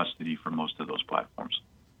turnkey custody for most of those platforms.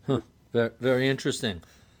 Very, very interesting.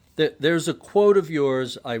 There's a quote of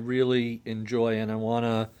yours I really enjoy, and I want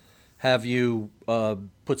to have you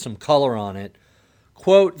put some color on it.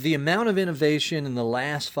 Quote, "The amount of innovation in the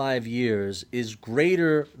last 5 years is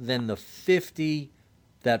greater than the 50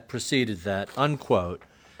 that preceded that," unquote.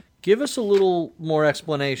 Give us a little more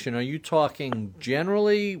explanation. Are you talking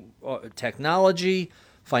generally technology,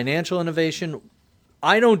 financial innovation?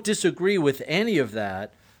 I don't disagree with any of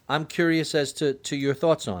that. I'm curious as to your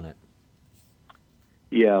thoughts on it.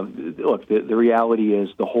 Yeah, look, the reality is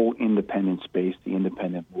the whole independent space, the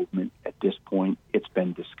independent movement, at this point, it's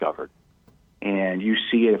been discovered. And you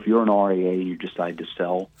see it, if you're an RIA, you decide to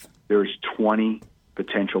sell, there's 20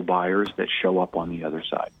 potential buyers that show up on the other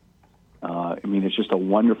side. It's just a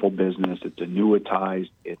wonderful business. It's annuitized.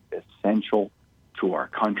 It's essential to our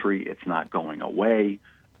country. It's not going away.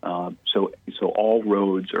 So all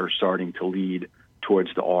roads are starting to lead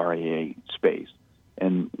towards the RIA space.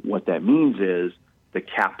 And what that means is the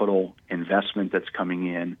capital investment that's coming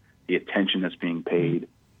in, the attention that's being paid,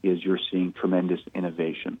 is you're seeing tremendous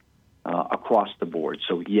innovation across the board.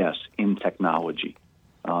 So yes, in technology,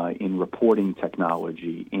 in reporting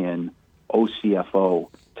technology, in OCFO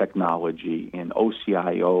technology, in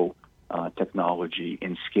OCIO technology,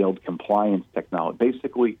 in scaled compliance technology,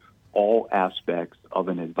 basically all aspects of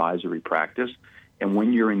an advisory practice. And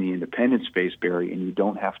when you're in the independent space, Barry, and you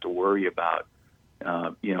don't have to worry about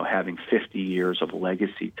having 50 years of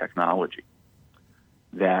legacy technology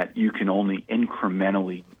that you can only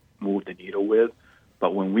incrementally move the needle with.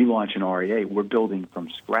 But when we launch an RIA, we're building from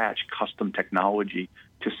scratch custom technology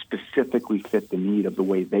to specifically fit the need of the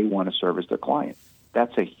way they want to service their client.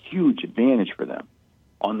 That's a huge advantage for them.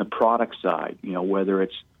 On the product side, whether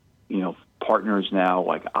it's, partners now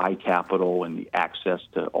like iCapital and the access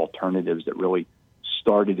to alternatives that really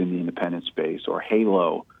started in the independent space, or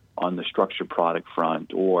Halo on the structured product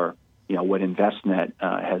front, or what Envestnet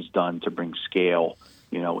has done to bring scale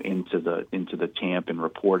into the TAMP and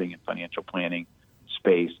reporting and financial planning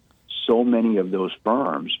space. So many of those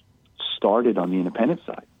firms started on the independent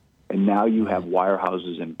side, and now you have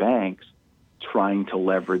wirehouses and banks trying to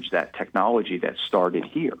leverage that technology that started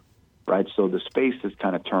here, right? So the space is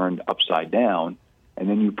kind of turned upside down, and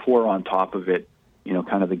then you pour on top of it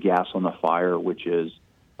kind of the gas on the fire, which is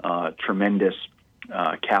tremendous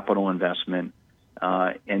capital investment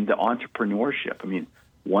and the entrepreneurship.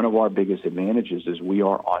 One of our biggest advantages is we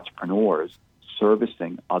are entrepreneurs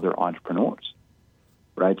servicing other entrepreneurs,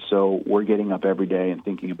 right? So we're getting up every day and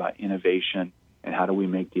thinking about innovation and how do we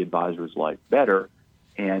make the advisor's life better,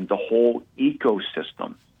 and the whole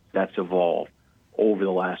ecosystem that's evolved over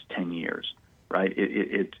the last 10 years, right?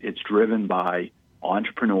 It's driven by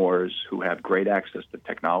entrepreneurs who have great access to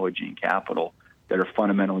technology and capital that are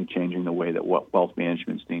fundamentally changing the way that wealth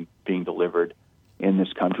management is being delivered in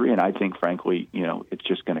this country. And I think, frankly, it's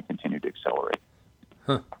just going to continue to accelerate.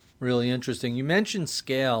 Really interesting. You mentioned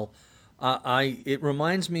scale. It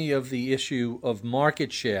reminds me of the issue of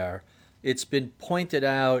market share. It's been pointed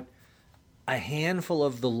out a handful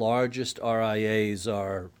of the largest RIAs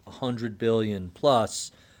are $100 billion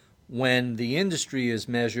plus, when the industry is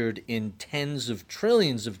measured in tens of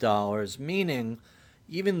trillions of dollars, meaning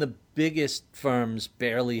even the biggest firms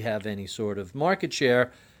barely have any sort of market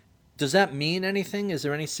share. Does that mean anything? Is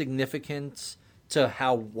there any significance to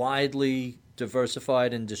how widely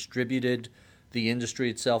diversified and distributed the industry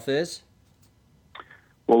itself is?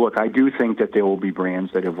 Well, look, I do think that there will be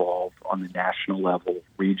brands that evolve on the national level,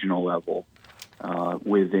 regional level,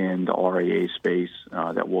 within the RIA space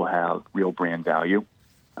that will have real brand value.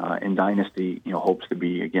 And Dynasty, hopes to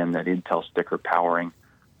be, again, that Intel sticker powering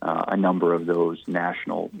a number of those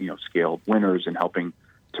national, scaled winners and helping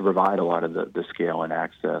to provide a lot of the scale and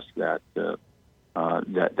access that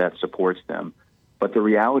supports them. But the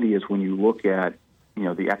reality is, when you look at,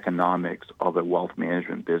 the economics of a wealth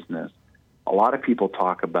management business, a lot of people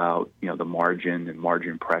talk about, the margin and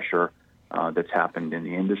margin pressure that's happened in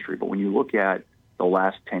the industry. But when you look at the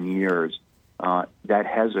last 10 years, that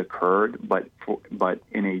has occurred, but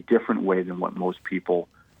in a different way than what most people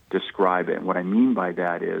describe it. And what I mean by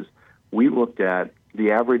that is we looked at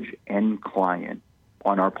the average end client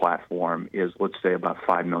on our platform is, let's say, about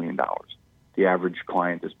 $5 million. The average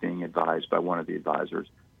client is being advised by one of the advisors.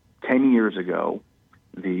 10 years ago,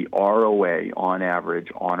 the ROA on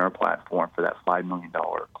average on our platform for that $5 million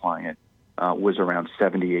client was around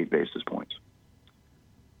 78 basis points.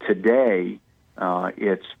 Today,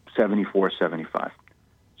 it's 74, 75.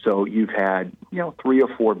 So you've had, 3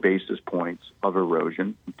 or 4 basis points of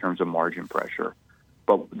erosion in terms of margin pressure.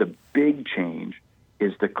 But the big change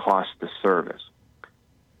is the cost to service.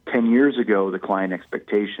 10 years ago, the client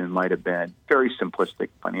expectation might have been very simplistic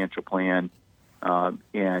financial plan,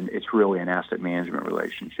 and it's really an asset management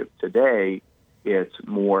relationship. Today, it's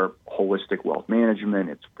more holistic wealth management.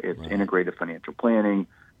 It's right. integrated financial planning.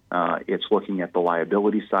 It's looking at the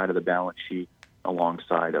liability side of the balance sheet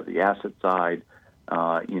alongside of the asset side.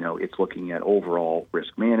 It's looking at overall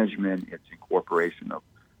risk management. It's incorporation of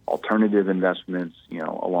alternative investments,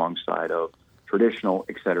 alongside of traditional,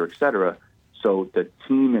 et cetera, et cetera. So the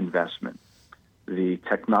team investment, the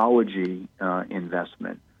technology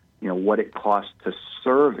investment, what it costs to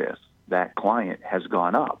service that client has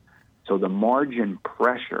gone up. So the margin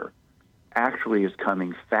pressure actually is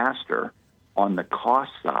coming faster on the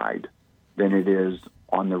cost side than it is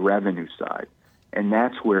on the revenue side. And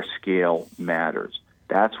that's where scale matters.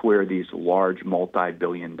 That's where these large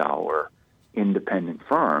multi-billion-dollar independent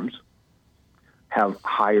firms have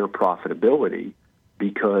higher profitability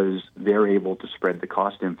because they're able to spread the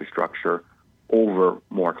cost infrastructure over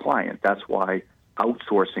more clients. That's why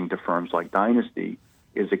outsourcing to firms like Dynasty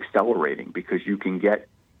is accelerating, because you can get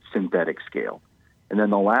synthetic scale. And then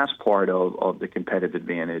the last part of the competitive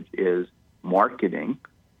advantage is marketing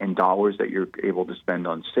and dollars that you're able to spend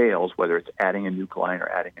on sales, whether it's adding a new client or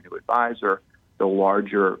adding a new advisor. The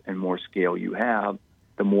larger and more scale you have,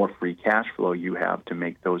 the more free cash flow you have to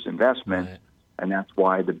make those investments. Right. And that's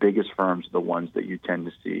why the biggest firms are the ones that you tend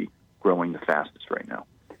to see growing the fastest right now.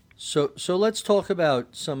 So let's talk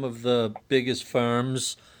about some of the biggest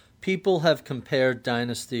firms. People have compared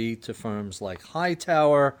Dynasty to firms like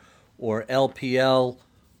Hightower or LPL.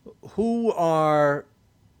 Who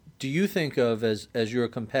do you think of as your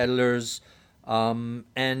competitors, and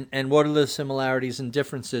what are the similarities and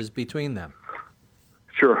differences between them?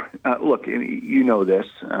 Sure. Look, you know this.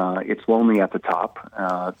 It's lonely at the top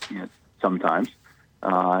sometimes,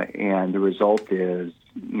 and the result is,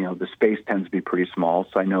 the space tends to be pretty small.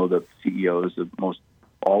 So I know the CEOs of most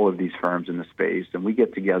all of these firms in the space, and we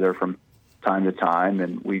get together from time to time,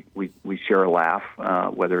 and we share a laugh,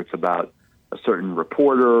 whether it's about a certain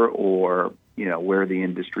reporter or where the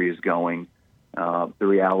industry is going. The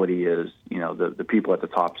reality is, the people at the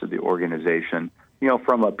tops of the organization,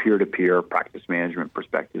 from a peer-to-peer practice management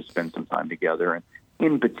perspective, spend some time together. And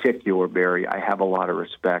in particular, Barry, I have a lot of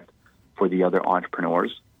respect for the other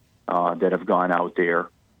entrepreneurs that have gone out there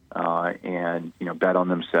and bet on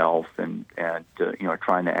themselves and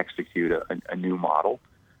trying to execute a new model.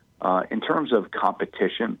 In terms of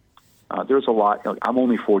competition, there's a lot. I'm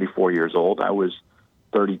only 44 years old. I was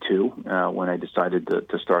 32 when I decided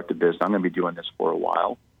to start the business. I'm going to be doing this for a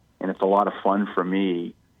while, and it's a lot of fun for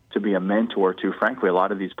me to be a mentor to, frankly, a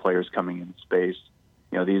lot of these players coming in space.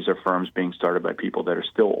 These are firms being started by people that are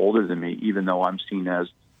still older than me, even though I'm seen as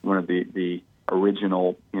one of the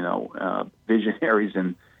original, visionaries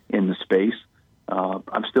in the space.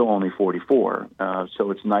 I'm still only 44,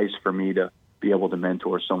 so it's nice for me to be able to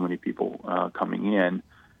mentor so many people coming in.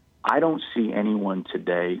 I don't see anyone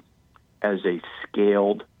today as a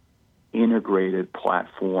scaled, integrated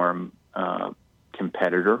platform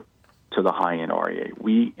competitor to the high-end RIA.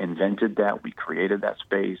 We invented that. We created that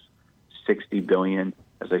space. $60 billion,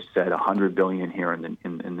 as I said, $100 billion here in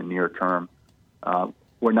the near term.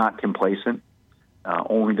 We're not complacent.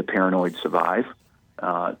 Only the paranoid survive.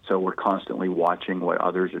 So we're constantly watching what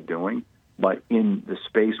others are doing. But in the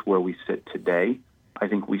space where we sit today, I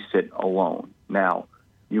think we sit alone. Now,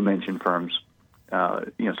 you mentioned firms,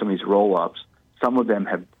 some of these roll-ups. Some of them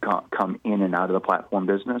have come in and out of the platform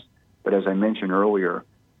business. But as I mentioned earlier,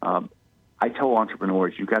 I tell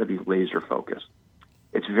entrepreneurs, you've got to be laser-focused.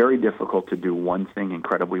 It's very difficult to do one thing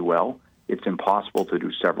incredibly well. It's impossible to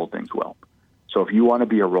do several things well. So if you want to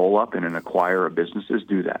be a roll-up and an acquirer of businesses,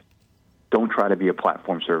 do that. Don't try to be a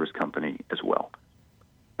platform service company as well,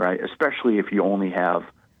 right? Especially if you only have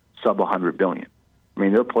sub $100 billion. I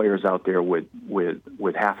mean, there are players out there with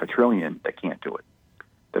 $500 billion that can't do it,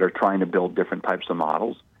 that are trying to build different types of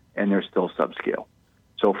models. and they're still subscale.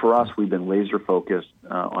 So for us, we've been laser focused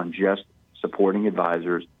on just supporting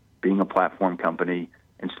advisors, being a platform company,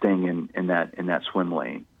 and staying in that swim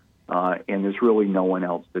lane. And there's really no one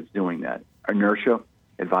else that's doing that. Inertia,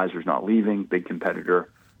 advisors not leaving, big competitor.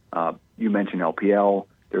 You mentioned LPL.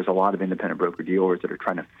 There's a lot of independent broker-dealers that are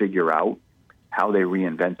trying to figure out how they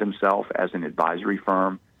reinvent themselves as an advisory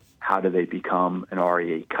firm. How do they become an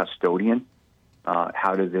RIA custodian?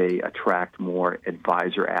 How do they attract more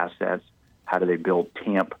advisor assets? How do they build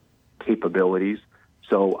TAMP capabilities?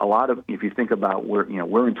 So a lot of, if you think about,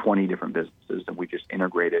 we're in 20 different businesses and we just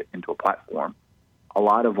integrate it into a platform. A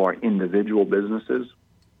lot of our individual businesses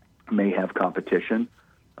may have competition,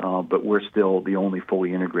 but we're still the only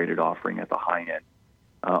fully integrated offering at the high end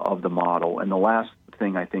of the model. And the last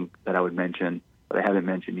thing I think that I would mention, that I haven't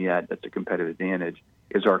mentioned yet, that's a competitive advantage,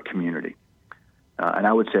 is our community. And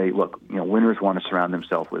I would say, look, winners want to surround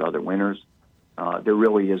themselves with other winners. There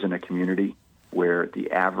really isn't a community where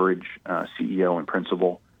the average CEO and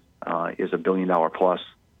principal is $1 billion plus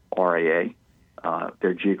RIA.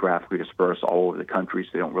 They're geographically dispersed all over the country,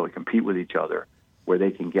 so they don't really compete with each other, where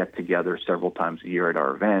they can get together several times a year at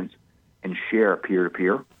our events and share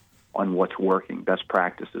peer-to-peer on what's working, best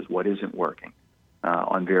practices, what isn't working,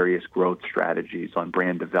 on various growth strategies, on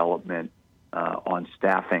brand development, on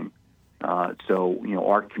staffing. So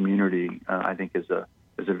our community, I think, is a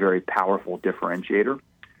very powerful differentiator,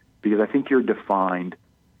 because I think you're defined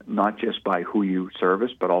not just by who you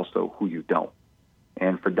service, but also who you don't.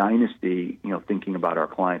 And for Dynasty, thinking about our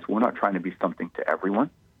clients, we're not trying to be something to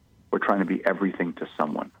everyone. We're trying to be everything to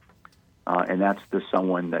someone. And that's the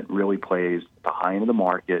someone that really plays the high end of the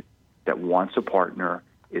market, that wants a partner,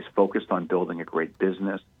 is focused on building a great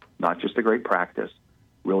business, not just a great practice,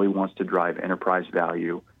 really wants to drive enterprise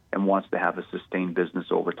value, and wants to have a sustained business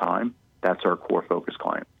over time. That's our core focus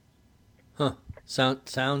client. Huh.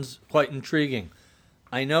 Sounds quite intriguing.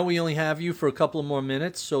 I know we only have you for a couple of more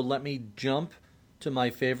minutes, so let me jump to my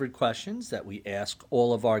favorite questions that we ask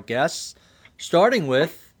all of our guests, starting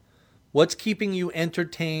with, what's keeping you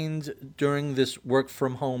entertained during this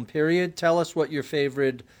work-from-home period? Tell us what your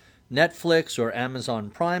favorite Netflix or Amazon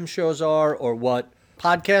Prime shows are, or what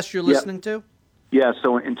podcasts you're listening to. Yeah,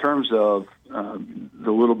 so in terms of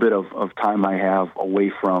the little bit of time I have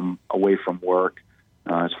away from work,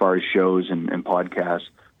 as far as shows and podcasts,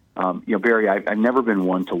 Barry, I've never been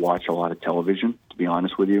one to watch a lot of television, to be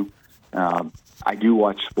honest with you. I do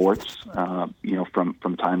watch sports,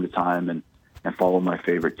 from time to time and follow my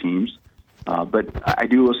favorite teams. But I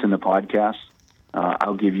do listen to podcasts.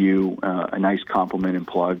 I'll give you a nice compliment and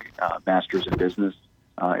plug. Masters in Business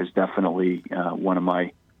is definitely one of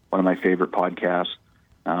my favorite podcasts.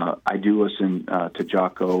 I do listen to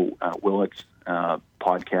Jocko Willick's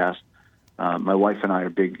podcast. My wife and I are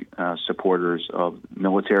big supporters of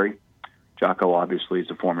military. Jocko obviously is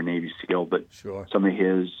a former Navy SEAL, but sure, some of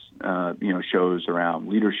his shows around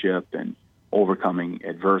leadership and overcoming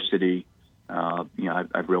adversity,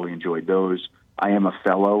 I've really enjoyed those. I am a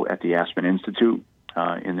fellow at the Aspen Institute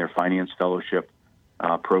in their finance fellowship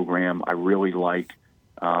program. I really like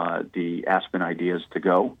the Aspen Ideas to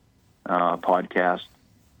Go podcast.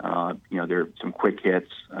 There are some quick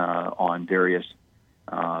hits on various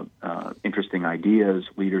interesting ideas,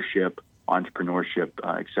 leadership, entrepreneurship,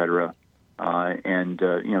 et cetera. And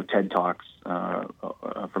TED Talks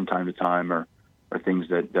from time to time are things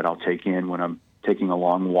that I'll take in when I'm taking a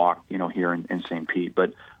long walk, here in St. Pete.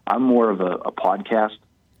 But I'm more of a podcast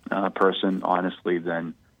person, honestly,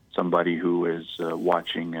 than somebody who is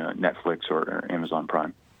watching Netflix or Amazon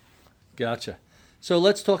Prime. Gotcha. So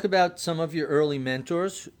let's talk about some of your early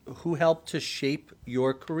mentors who helped to shape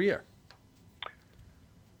your career.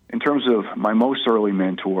 In terms of my most early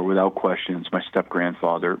mentor, without question, it's my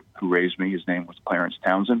step-grandfather who raised me. His name was Clarence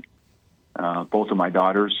Townsend. Both of my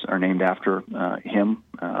daughters are named after him.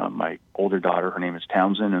 My older daughter, her name is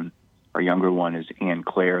Townsend, and our younger one is Anne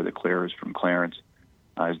Claire. The Claire is from Clarence.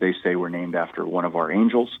 As they say, we're named after one of our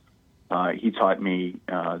angels. He taught me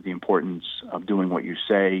the importance of doing what you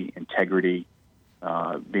say, integrity,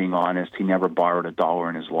 being honest. He never borrowed a dollar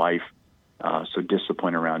in his life. So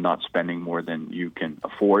discipline around not spending more than you can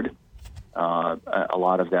afford. A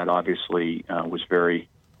lot of that obviously was very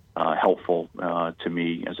helpful to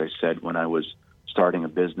me, as I said, when I was starting a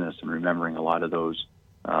business and remembering a lot of those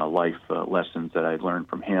life lessons that I learned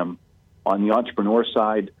from him. On the entrepreneur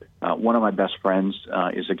side, one of my best friends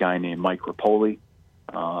is a guy named Mike Rapoli.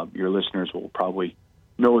 Your listeners will probably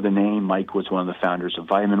know the name. Mike was one of the founders of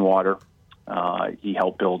Vitamin Water. He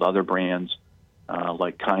helped build other brands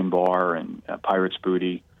like Kind Bar and Pirate's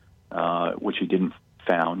Booty, which he didn't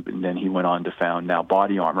found. And then he went on to found now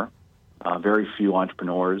Body Armor, Very few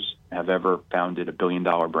entrepreneurs have ever founded a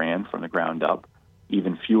billion-dollar brand from the ground up.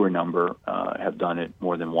 Even fewer number have done it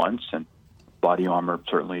more than once. And Body Armor,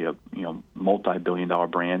 certainly a multi-billion-dollar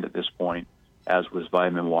brand at this point, as was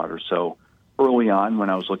Vitamin Water. So early on, when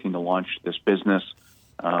I was looking to launch this business,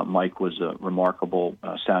 Mike was a remarkable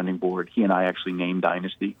sounding board. He and I actually named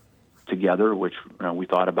Dynasty together, which we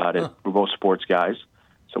thought about it. We're both sports guys,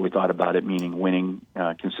 so we thought about it meaning winning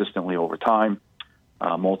consistently over time,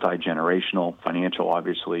 multi-generational. Financial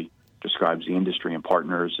obviously describes the industry and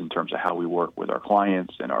partners in terms of how we work with our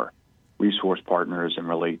clients and our resource partners and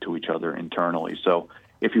relate to each other internally. So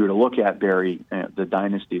if you were to look at, Barry, the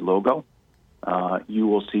Dynasty logo, you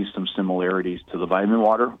will see some similarities to the Vitamin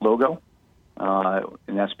Water logo.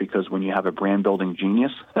 And that's because when you have a brand building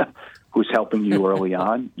genius who's helping you early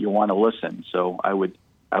on, you want to listen. So I would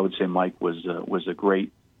say Mike was a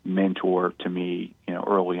great mentor to me,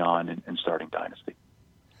 early on in starting Dynasty.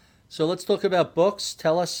 So let's talk about books.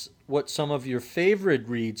 Tell us what some of your favorite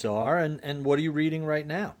reads are, and what are you reading right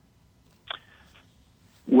now?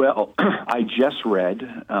 Well, I just read,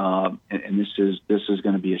 and this is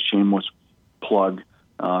going to be a shameless plug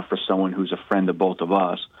for someone who's a friend of both of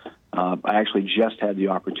us. I actually just had the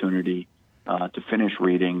opportunity to finish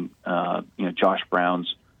reading, Josh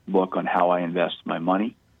Brown's book on how I invest my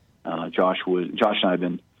money. Josh and I have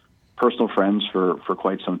been personal friends for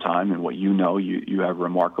quite some time, and you have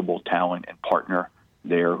remarkable talent and partner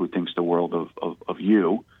there who thinks the world of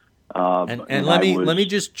you. And let me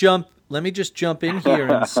just jump in here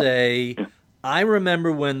and say, I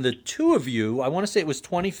remember when the two of you, I want to say it was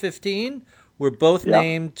 2015, were both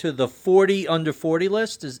named to the 40 under 40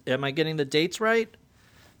 list. Am I getting the dates right?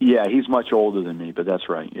 Yeah, he's much older than me, but that's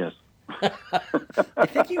right. Yes. I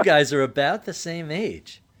think you guys are about the same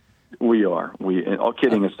age. We are. All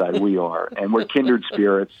kidding aside, we are, and we're kindred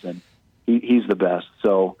spirits, and he's the best.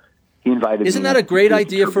 So he invited. Isn't that a great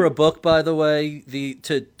idea for a book, by the way?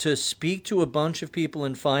 To speak to a bunch of people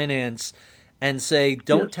in finance and say,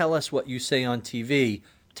 don't tell us what you say on TV.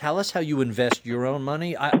 Tell us how you invest your own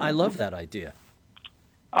money. I love that idea.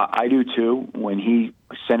 I do too. When he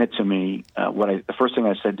sent it to me, the first thing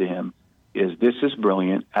I said to him is, "This is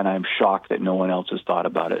brilliant, and I'm shocked that no one else has thought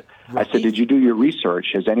about it." Right. I said, "Did you do your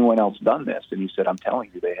research? Has anyone else done this?" And he said, "I'm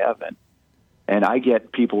telling you, they haven't." And I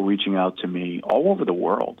get people reaching out to me all over the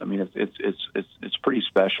world. I mean, it's pretty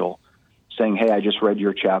special, saying, "Hey, I just read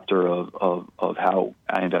your chapter of how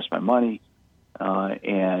I invest my money,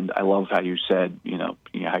 and I love how you said,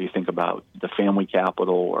 how you think about the family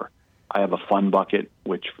capital, or I have a fun bucket,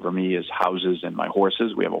 which for me is houses and my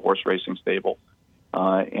horses. We have a horse racing stable."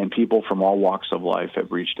 And people from all walks of life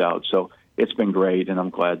have reached out. So it's been great, and I'm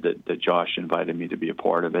glad that Josh invited me to be a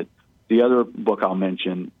part of it. The other book I'll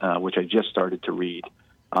mention, which I just started to read,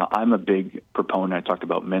 I'm a big proponent. I talked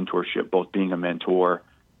about mentorship, both being a mentor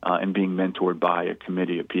and being mentored by a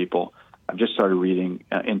committee of people. I've just started reading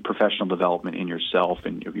in professional development in yourself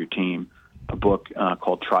and of your team, a book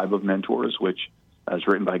called Tribe of Mentors, which is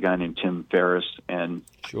written by a guy named Tim Ferriss, and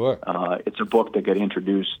it's a book that got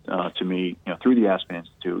introduced to me, through the Aspen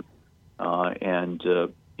Institute. And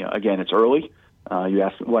again, it's early. You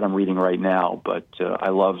asked what I'm reading right now, but I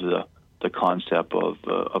love the concept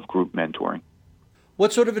of group mentoring.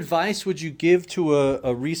 What sort of advice would you give to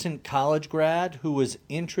a recent college grad who was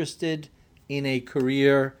interested in a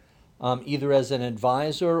career either as an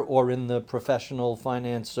advisor or in the professional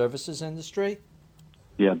finance services industry?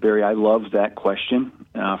 Yeah, Barry, I love that question.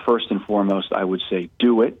 First and foremost, I would say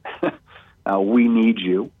do it. We need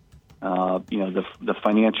you. The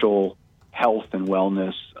financial health and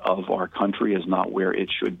wellness of our country is not where it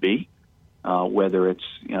should be, whether it's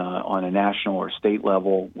on a national or state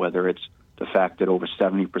level, whether it's the fact that over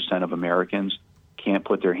 70% of Americans can't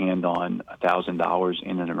put their hand on $1,000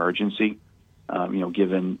 in an emergency.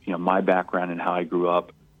 Given my background and how I grew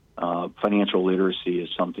up, financial literacy is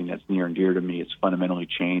something that's near and dear to me. It's fundamentally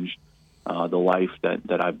changed the life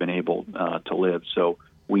that I've been able to live. So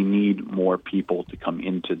we need more people to come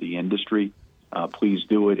into the industry. Please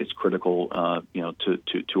do it. It's critical,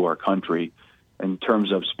 to our country. In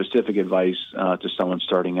terms of specific advice to someone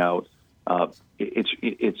starting out,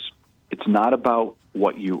 it's not about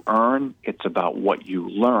what you earn. It's about what you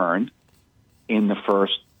learn in the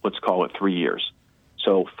first, let's call it 3 years.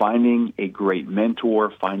 So finding a great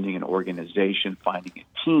mentor, finding an organization, finding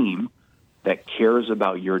a team that cares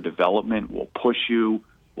about your development, will push you,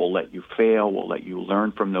 will let you fail, will let you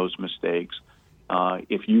learn from those mistakes.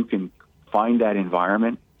 If you can find that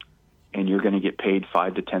environment, and you're going to get paid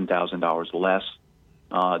 $5,000 to $10,000 less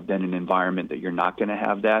than an environment that you're not going to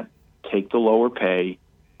have that, take the lower pay.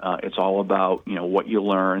 It's all about what you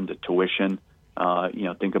learn, the tuition,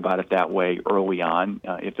 Think about it that way early on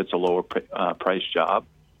if it's a lower price job,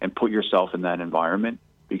 and put yourself in that environment,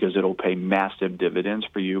 because it'll pay massive dividends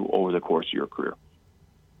for you over the course of your career.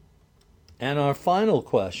 And our final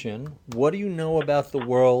question, what do you know about the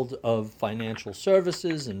world of financial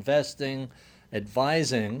services, investing,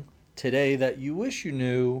 advising today that you wish you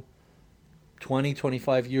knew 20,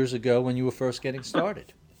 25 years ago when you were first getting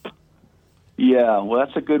started? Yeah, well,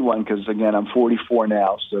 that's a good one, because, again, I'm 44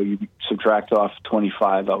 now, so you subtract off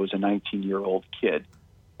 25, I was a 19-year-old kid.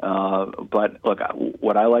 But, look,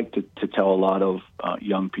 what I like to tell a lot of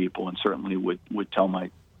young people, and certainly would tell my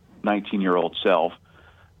 19-year-old self,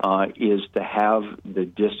 is to have the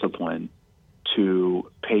discipline to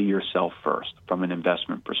pay yourself first from an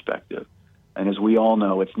investment perspective. And as we all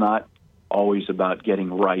know, it's not always about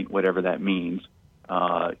getting right, whatever that means,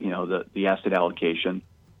 the asset allocation,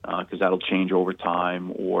 because that'll change over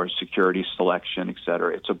time, or security selection, et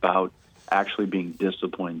cetera. It's about actually being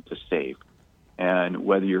disciplined to save. And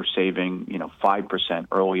whether you're saving, 5%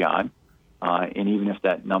 early on, and even if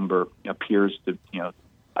that number appears to,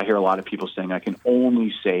 I hear a lot of people saying, I can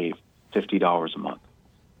only save $50 a month.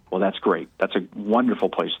 Well, that's great. That's a wonderful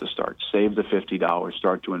place to start. Save the $50,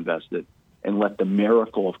 start to invest it, and let the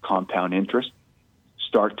miracle of compound interest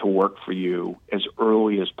start to work for you as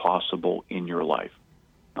early as possible in your life.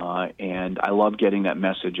 And I love getting that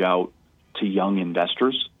message out to young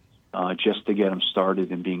investors, just to get them started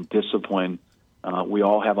in being disciplined. We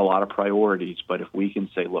all have a lot of priorities, but if we can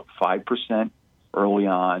say, look, 5% early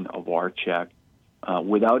on of our check,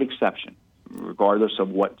 without exception, regardless of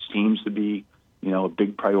what seems to be, a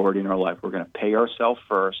big priority in our life, we're going to pay ourselves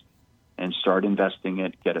first and start investing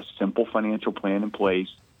it, get a simple financial plan in place.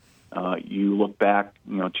 You look back,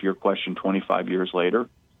 to your question 25 years later,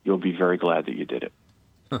 you'll be very glad that you did it.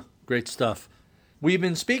 Great stuff. We've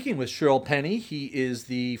been speaking with Shirl Penney. He is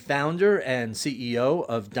the founder and CEO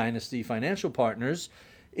of Dynasty Financial Partners.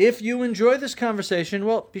 If you enjoy this conversation,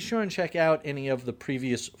 well, be sure and check out any of the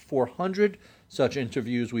previous 400 such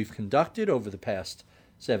interviews we've conducted over the past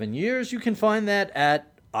 7 years. You can find that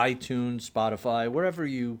at iTunes, Spotify, wherever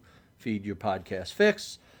you feed your podcast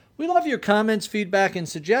fix. We love your comments, feedback, and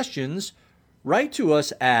suggestions. Write to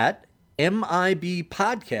us at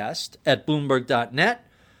mibpodcast@bloomberg.net.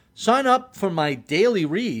 Sign up for my daily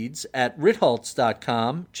reads at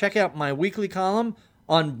Ritholtz.com. Check out my weekly column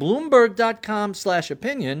on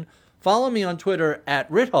Bloomberg.com/opinion. Follow me on Twitter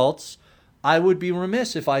at Ritholtz. I would be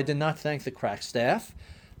remiss if I did not thank the crack staff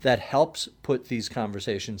that helps put these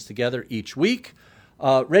conversations together each week.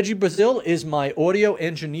 Reggie Brazil is my audio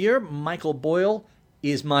engineer. Michael Boyle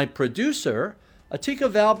is my producer.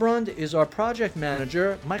 Atika Valbrund is our project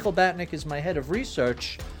manager. Michael Batnick is my head of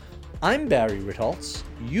research. I'm Barry Ritholtz.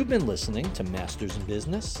 You've been listening to Masters in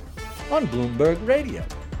Business on Bloomberg Radio.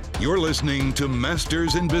 You're listening to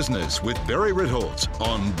Masters in Business with Barry Ritholtz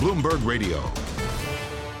on Bloomberg Radio.